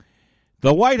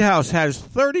 The White House has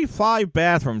 35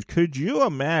 bathrooms. Could you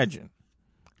imagine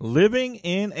living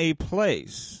in a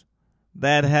place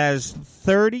that has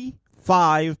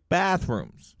 35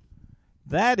 bathrooms?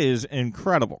 That is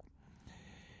incredible.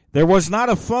 There was not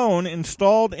a phone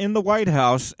installed in the White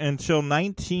House until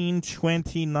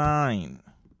 1929.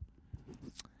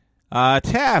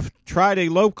 Taft tried a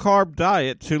low-carb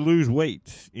diet to lose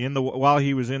weight while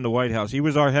he was in the White House. He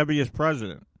was our heaviest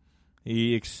president.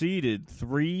 He exceeded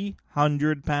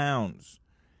 300 pounds.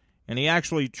 And he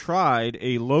actually tried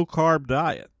a low-carb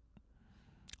diet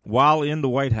while in the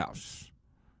White House.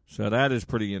 So that is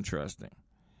pretty interesting.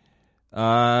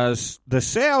 The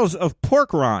sales of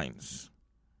pork rinds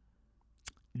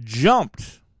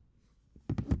jumped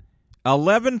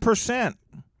 11%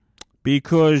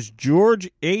 because George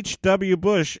H.W.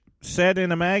 Bush said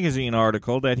in a magazine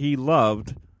article that he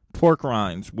loved pork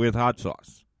rinds with hot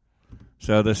sauce.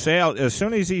 So the sale, as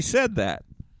soon as he said that,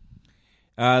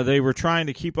 they were trying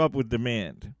to keep up with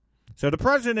demand. So the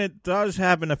president does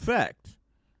have an effect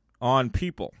on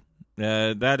people.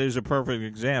 That is a perfect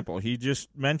example. He just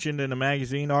mentioned in a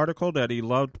magazine article that he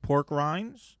loved pork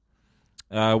rinds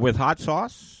with hot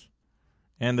sauce,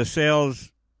 and the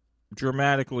sales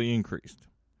dramatically increased.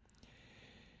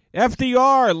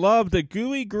 FDR loved a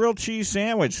gooey grilled cheese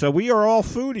sandwich, so we are all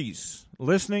foodies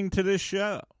listening to this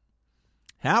show.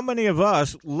 How many of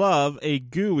us love a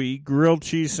gooey grilled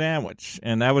cheese sandwich?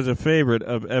 And that was a favorite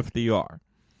of FDR.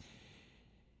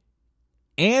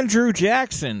 Andrew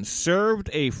Jackson served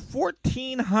a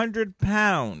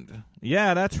 1,400-pound,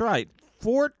 yeah, that's right,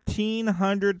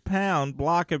 1,400-pound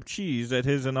block of cheese at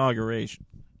his inauguration.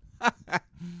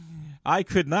 I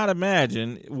could not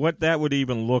imagine what that would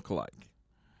even look like.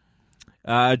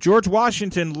 George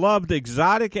Washington loved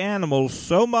exotic animals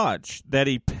so much that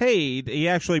he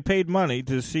actually paid money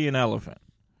to see an elephant.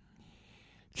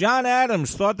 John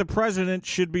Adams thought the president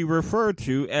should be referred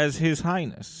to as His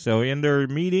Highness. So in their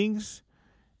meetings,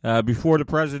 before the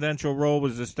presidential role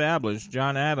was established,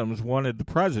 John Adams wanted the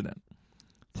president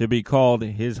to be called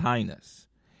His Highness.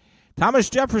 Thomas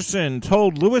Jefferson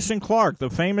told Lewis and Clark, the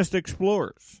famous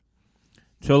explorers,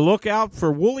 to look out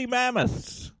for woolly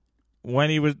mammoths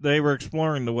when they were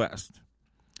exploring the West.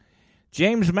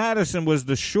 James Madison was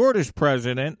the shortest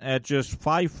president at just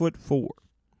 5'4".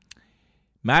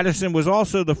 Madison was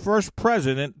also the first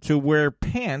president to wear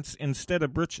pants instead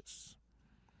of breeches.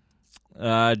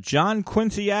 John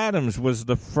Quincy Adams was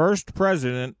the first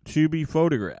president to be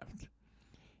photographed.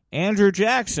 Andrew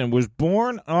Jackson was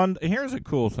born on... Here's a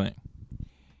cool thing.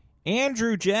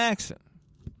 Andrew Jackson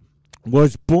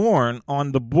was born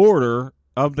on the border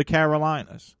of the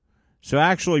Carolinas. So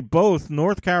actually both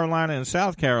North Carolina and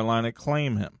South Carolina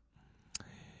claim him.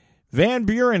 Van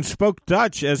Buren spoke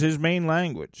Dutch as his main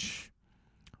language.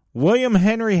 William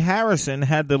Henry Harrison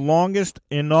had the longest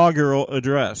inaugural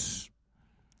address.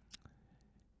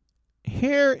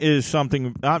 Here is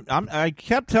something I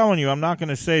kept telling you I'm not going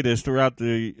to say this throughout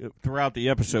the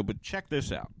episode, but check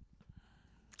this out.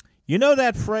 You know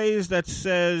that phrase that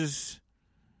says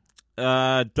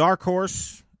dark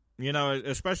horse? You know,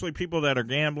 especially people that are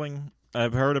gambling,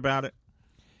 I've heard about it.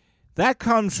 That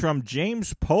comes from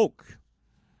James Polk.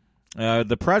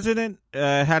 The president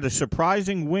had a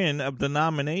surprising win of the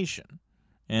nomination,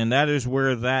 and that is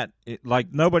where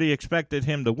nobody expected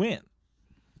him to win,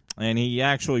 and he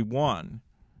actually won.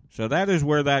 So that is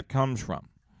where that comes from.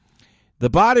 The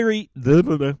body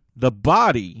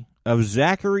of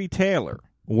Zachary Taylor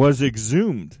was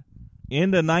exhumed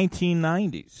in the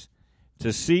 1990s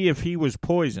to see if he was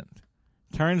poisoned.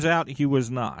 Turns out he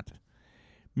was not.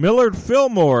 Millard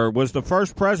Fillmore was the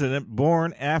first president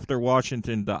born after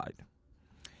Washington died.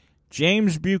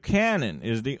 James Buchanan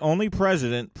is the only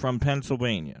president from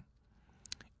Pennsylvania.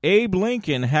 Abe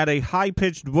Lincoln had a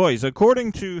high-pitched voice.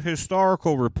 According to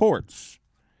historical reports,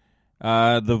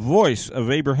 the voice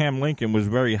of Abraham Lincoln was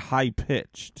very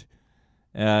high-pitched.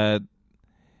 Andrew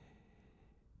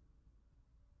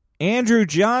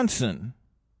Johnson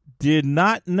did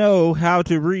not know how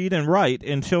to read and write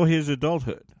until his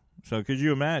adulthood. So could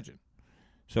you imagine?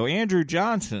 So Andrew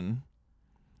Johnson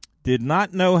did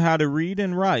not know how to read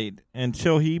and write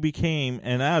until he became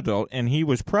an adult, and he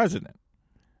was president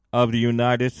of the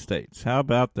United States. How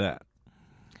about that?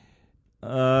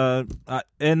 The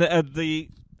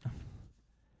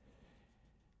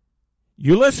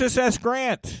Ulysses S.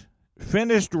 Grant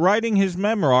finished writing his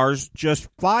memoirs just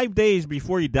 5 days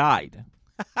before he died.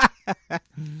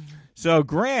 So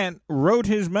Grant wrote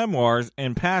his memoirs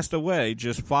and passed away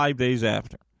just 5 days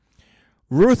after.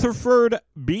 Rutherford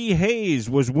B. Hayes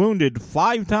was wounded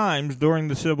 5 times during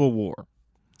the Civil War.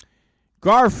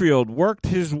 Garfield worked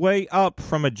his way up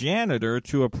from a janitor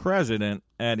to a president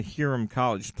at Hiram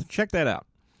College. Check that out.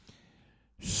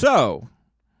 So,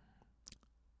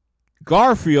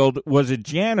 Garfield was a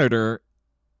janitor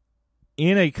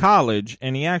in a college,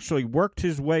 and he actually worked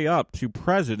his way up to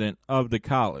president of the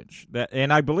college.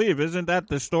 And I believe, isn't that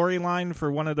the storyline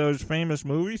for one of those famous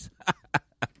movies?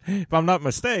 If I'm not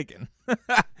mistaken.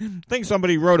 I think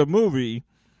somebody wrote a movie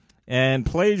and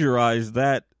plagiarized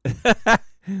that.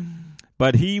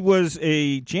 But he was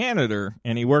a janitor,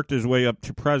 and he worked his way up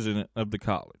to president of the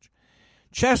college.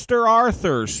 Chester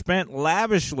Arthur spent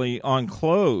lavishly on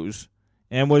clothes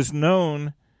and was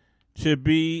known to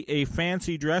be a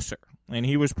fancy dresser, and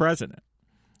he was president.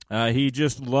 He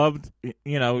just loved,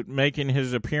 making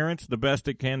his appearance the best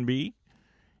it can be,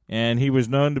 and he was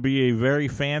known to be a very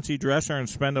fancy dresser and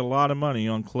spend a lot of money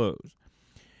on clothes.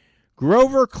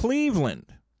 Grover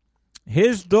Cleveland,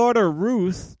 his daughter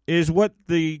Ruth is what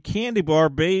the candy bar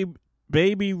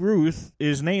Baby Ruth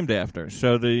is named after.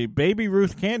 So the Baby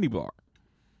Ruth candy bar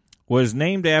was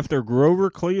named after Grover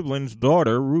Cleveland's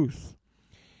daughter Ruth.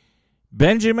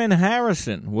 Benjamin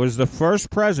Harrison was the first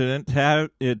president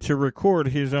to record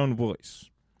his own voice.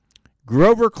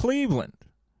 Grover Cleveland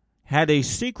had a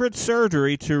secret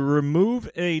surgery to remove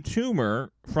a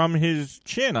tumor from his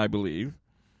chin, I believe,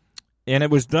 and it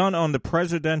was done on the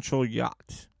presidential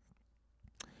yacht.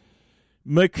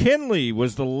 McKinley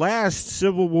was the last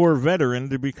Civil War veteran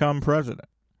to become president.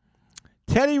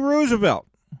 Teddy Roosevelt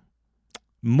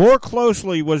more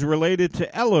closely was related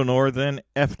to Eleanor than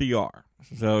FDR.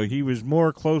 So he was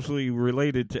more closely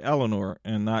related to Eleanor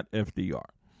and not FDR.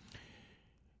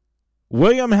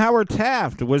 William Howard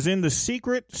Taft was in the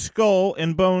secret Skull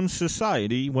and Bones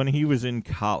Society when he was in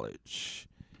college.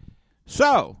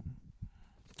 So,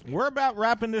 we're about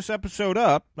wrapping this episode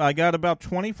up. I got about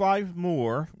 25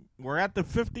 more. We're at the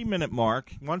 50-minute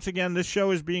mark. Once again, this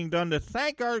show is being done to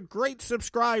thank our great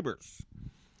subscribers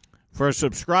for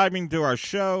subscribing to our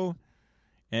show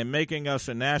and making us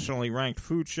a nationally ranked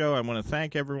food show. I want to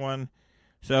thank everyone.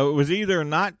 So it was either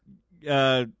not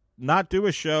do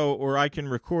a show or I can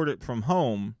record it from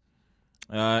home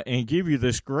and give you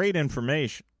this great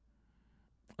information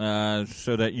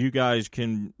so that you guys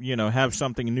can, have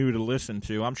something new to listen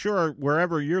to. I'm sure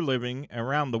wherever you're living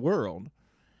around the world,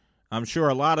 I'm sure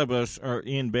a lot of us are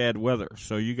in bad weather,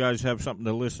 so you guys have something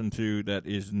to listen to that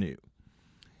is new.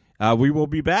 We will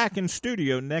be back in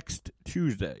studio next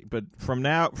Tuesday, but for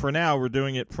now, we're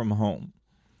doing it from home.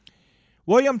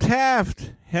 William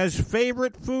Taft, his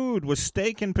favorite food was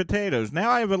steak and potatoes. Now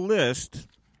I have a list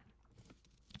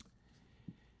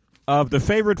of the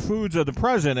favorite foods of the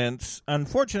presidents.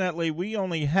 Unfortunately, we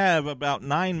only have about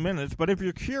 9 minutes, but if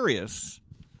you're curious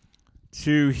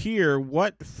to hear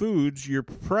what foods your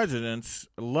presidents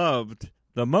loved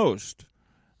the most,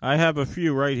 I have a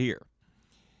few right here.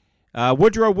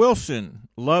 Woodrow Wilson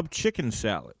loved chicken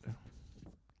salad.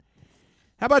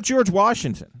 How about George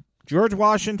Washington? George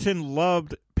Washington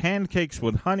loved pancakes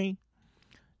with honey.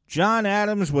 John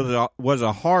Adams was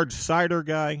a hard cider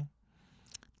guy.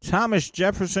 Thomas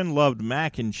Jefferson loved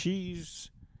mac and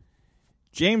cheese.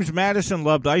 James Madison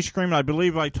loved ice cream. I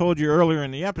believe I told you earlier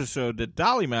in the episode that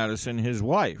Dolly Madison, his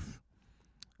wife,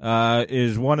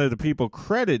 is one of the people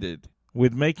credited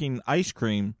with making ice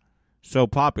cream so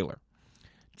popular.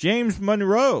 James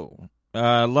Monroe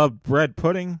loved bread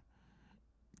pudding.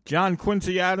 John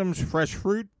Quincy Adams, fresh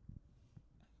fruit.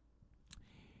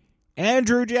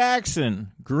 Andrew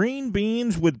Jackson, green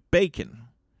beans with bacon.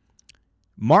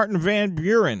 Martin Van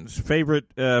Buren's favorite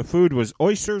food was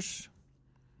oysters.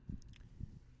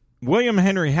 William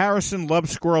Henry Harrison loved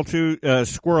squirrel stew.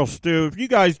 If you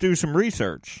guys do some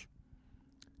research,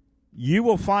 you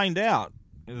will find out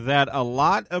that a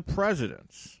lot of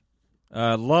presidents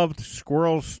loved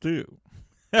squirrel stew.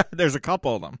 There's a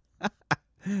couple of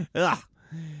them.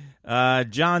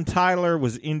 John Tyler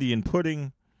was Indian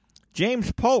pudding.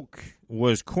 James Polk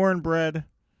was cornbread.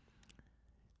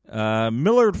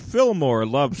 Millard Fillmore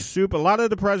loved soup. A lot of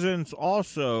the presidents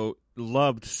also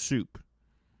loved soup.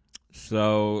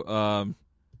 So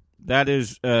that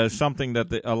is something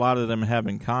that a lot of them have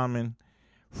in common.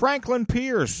 Franklin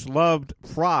Pierce loved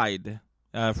fried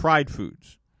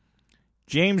foods.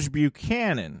 James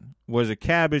Buchanan was a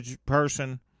cabbage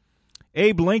person.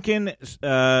 Abe Lincoln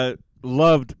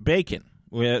loved bacon.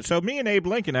 So me and Abe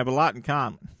Lincoln have a lot in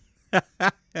common.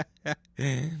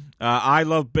 I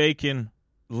love bacon.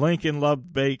 Lincoln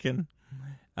loved bacon.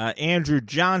 Andrew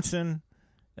Johnson,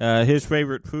 his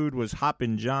favorite food was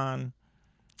Hoppin' John.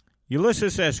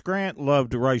 Ulysses S. Grant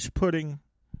loved rice pudding.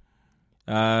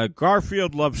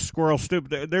 Garfield loved squirrel soup.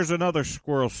 There's another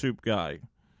squirrel soup guy,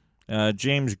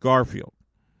 James Garfield.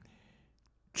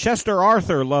 Chester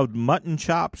Arthur loved mutton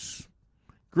chops.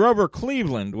 Grover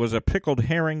Cleveland was a pickled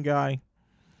herring guy.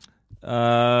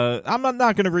 I'm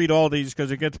not going to read all these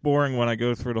because it gets boring when I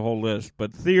go through the whole list.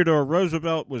 But Theodore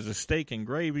Roosevelt was a steak and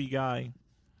gravy guy.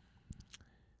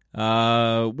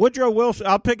 Woodrow Wilson,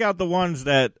 I'll pick out the ones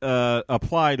that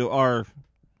apply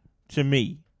to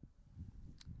me.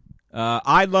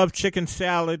 I love chicken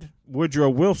salad. Woodrow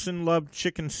Wilson loved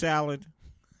chicken salad.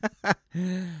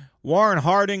 Warren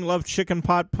Harding loved chicken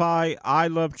pot pie. I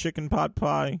love chicken pot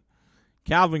pie.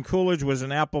 Calvin Coolidge was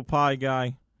an apple pie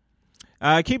guy.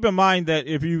 Keep in mind that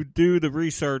if you do the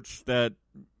research that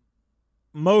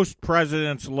most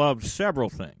presidents loved several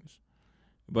things,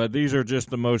 but these are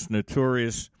just the most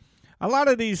notorious. A lot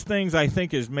of these things I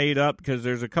think is made up because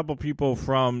there's a couple people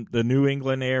from the New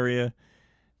England area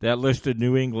that listed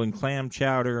New England clam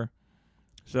chowder.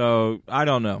 So I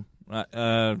don't know.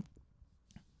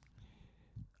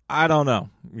 I don't know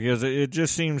because it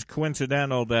just seems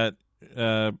coincidental that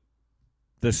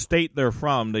the state they're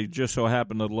from, they just so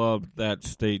happen to love that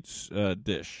state's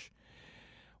dish.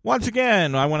 Once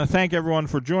again, I want to thank everyone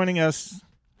for joining us.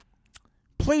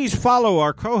 Please follow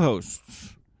our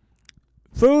co-hosts.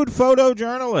 Food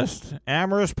photojournalist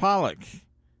Amaris Pollock,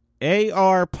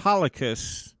 A.R.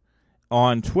 Pollicus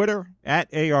on Twitter,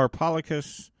 at A.R.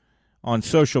 Pollicus on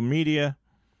social media.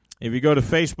 If you go to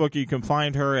Facebook, you can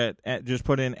find her at just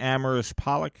put in Amaris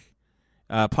Pollock.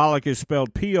 Pollock is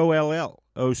spelled Pollock.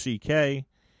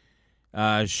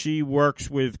 She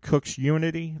works with Cook's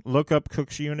Unity. Look up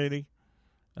Cook's Unity.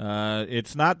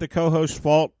 It's not the co-host's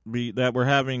fault that we're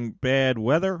having bad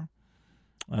weather.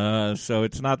 So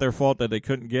it's not their fault that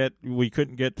we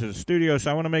couldn't get to the studio.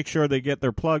 So I want to make sure they get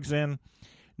their plugs in.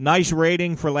 Nice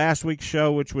rating for last week's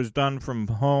show, which was done from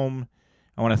home.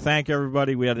 I want to thank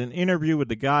everybody. We had an interview with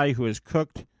the guy who has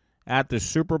cooked at the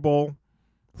Super Bowl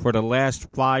for the last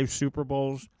 5 Super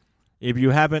Bowls. If you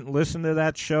haven't listened to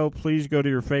that show, please go to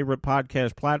your favorite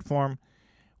podcast platform.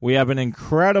 We have an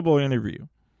incredible interview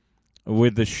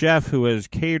with the chef who has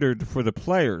catered for the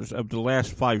players of the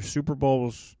last 5 Super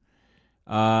Bowls.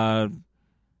 I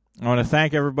want to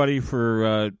thank everybody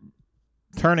for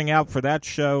turning out for that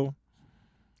show.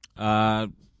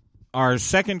 Our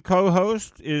second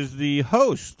co-host is the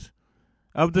host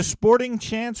of the Sporting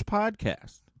Chance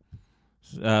podcast,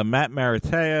 Matt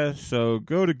Maratea. So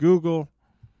go to Google,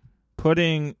 put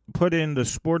in the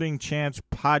Sporting Chance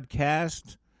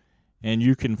podcast, and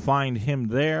you can find him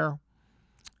there.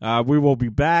 We will be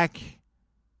back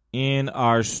in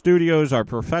our studios, our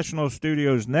professional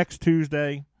studios, next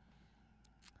Tuesday.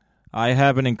 I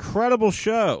have an incredible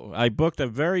show. I booked a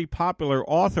very popular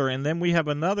author, and then we have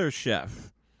another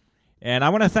chef. And I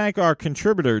want to thank our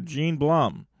contributor, Gene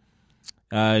Blum.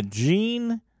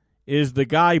 Gene is the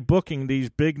guy booking these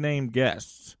big-name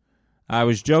guests. I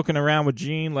was joking around with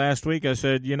Gene last week. I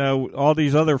said, all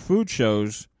these other food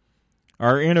shows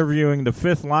are interviewing the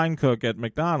 5th line cook at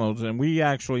McDonald's, and we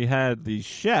actually had the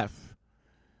chef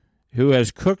who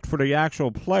has cooked for the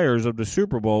actual players of the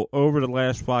Super Bowl over the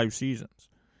last 5 seasons.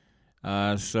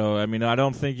 I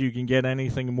don't think you can get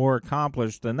anything more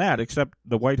accomplished than that, except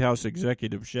the White House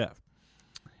executive chef.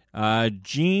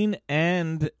 Gene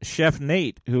and Chef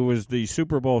Nate, who was the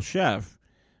Super Bowl chef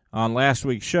on last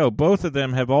week's show, both of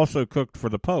them have also cooked for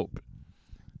the Pope.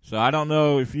 So I don't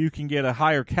know if you can get a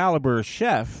higher caliber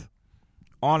chef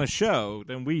on a show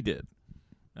than we did.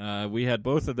 We had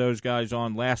both of those guys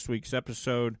on last week's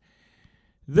episode.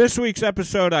 This week's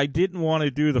episode, I didn't want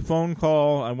to do the phone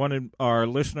call. I wanted our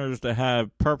listeners to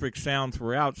have perfect sound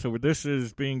throughout. So this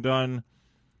is being done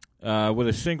with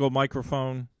a single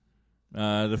microphone.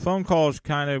 The phone calls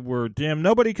kind of were dim.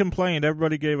 Nobody complained.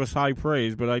 Everybody gave us high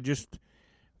praise. But I just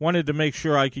wanted to make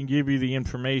sure I can give you the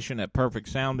information at perfect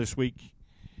sound this week.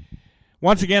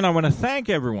 Once again, I want to thank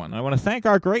everyone. I want to thank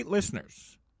our great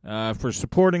listeners for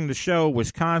supporting the show.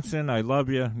 Wisconsin, I love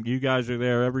you. You guys are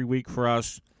there every week for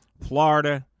us.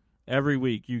 Florida, every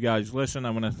week you guys listen. I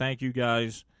want to thank you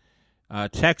guys.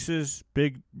 Texas,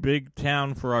 big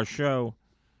town for our show.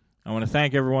 I want to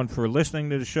thank everyone for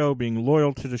listening to the show, being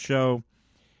loyal to the show.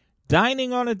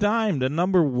 Dining on a Dime, the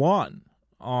number 1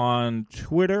 on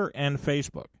Twitter and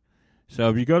Facebook.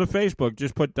 So if you go to Facebook,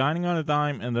 just put Dining on a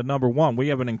Dime and the number 1. We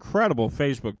have an incredible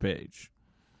Facebook page.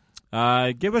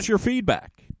 Give us your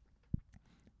feedback.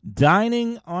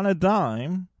 Dining on a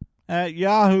Dime at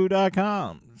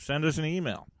yahoo.com. Send us an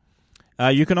email.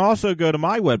 You can also go to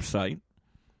my website,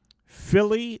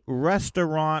 Philly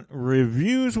Restaurant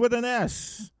Reviews with an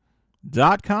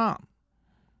S.com.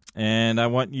 And I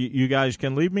want you guys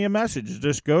can leave me a message.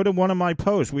 Just go to one of my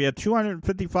posts. We had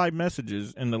 255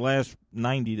 messages in the last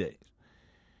 90 days.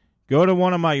 Go to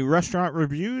one of my restaurant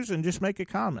reviews and just make a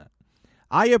comment.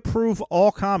 I approve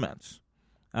all comments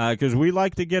because we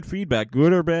like to get feedback,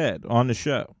 good or bad, on the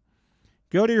show.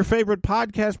 Go to your favorite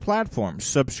podcast platform.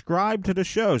 Subscribe to the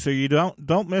show so you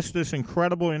don't miss this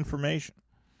incredible information.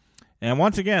 And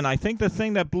once again, I think the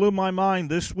thing that blew my mind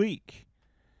this week,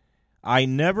 I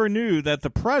never knew that the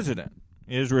president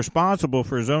is responsible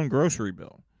for his own grocery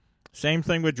bill. Same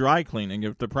thing with dry cleaning.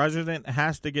 If the president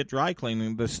has to get dry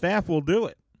cleaning, the staff will do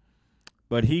it.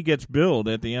 But he gets billed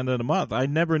at the end of the month. I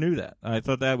never knew that. I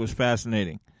thought that was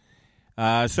fascinating.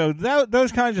 So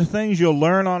those kinds of things you'll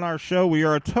learn on our show. We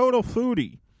are a total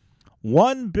foodie,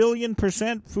 1 billion %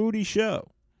 foodie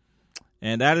show.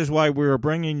 And that is why we're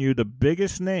bringing you the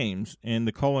biggest names in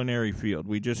the culinary field.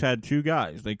 We just had 2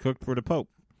 guys. They cooked for the Pope.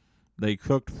 They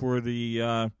cooked for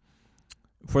the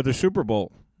Super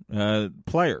Bowl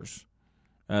players.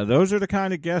 Those are the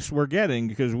kind of guests we're getting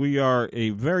because we are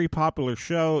a very popular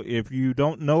show. If you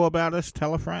don't know about us,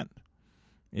 tell a friend.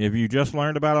 If you just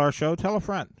learned about our show, tell a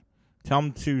friend. Tell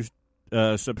them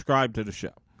to subscribe to the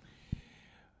show.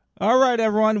 All right,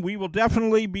 everyone. We will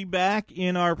definitely be back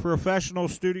in our professional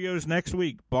studios next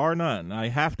week, bar none. I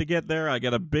have to get there. I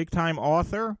got a big-time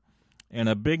author and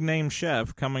a big-name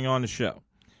chef coming on the show.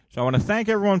 So I want to thank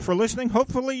everyone for listening.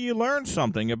 Hopefully you learned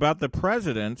something about the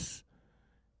presidents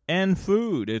and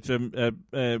food. It's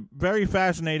a very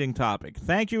fascinating topic.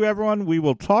 Thank you, everyone. We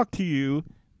will talk to you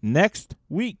next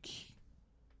week.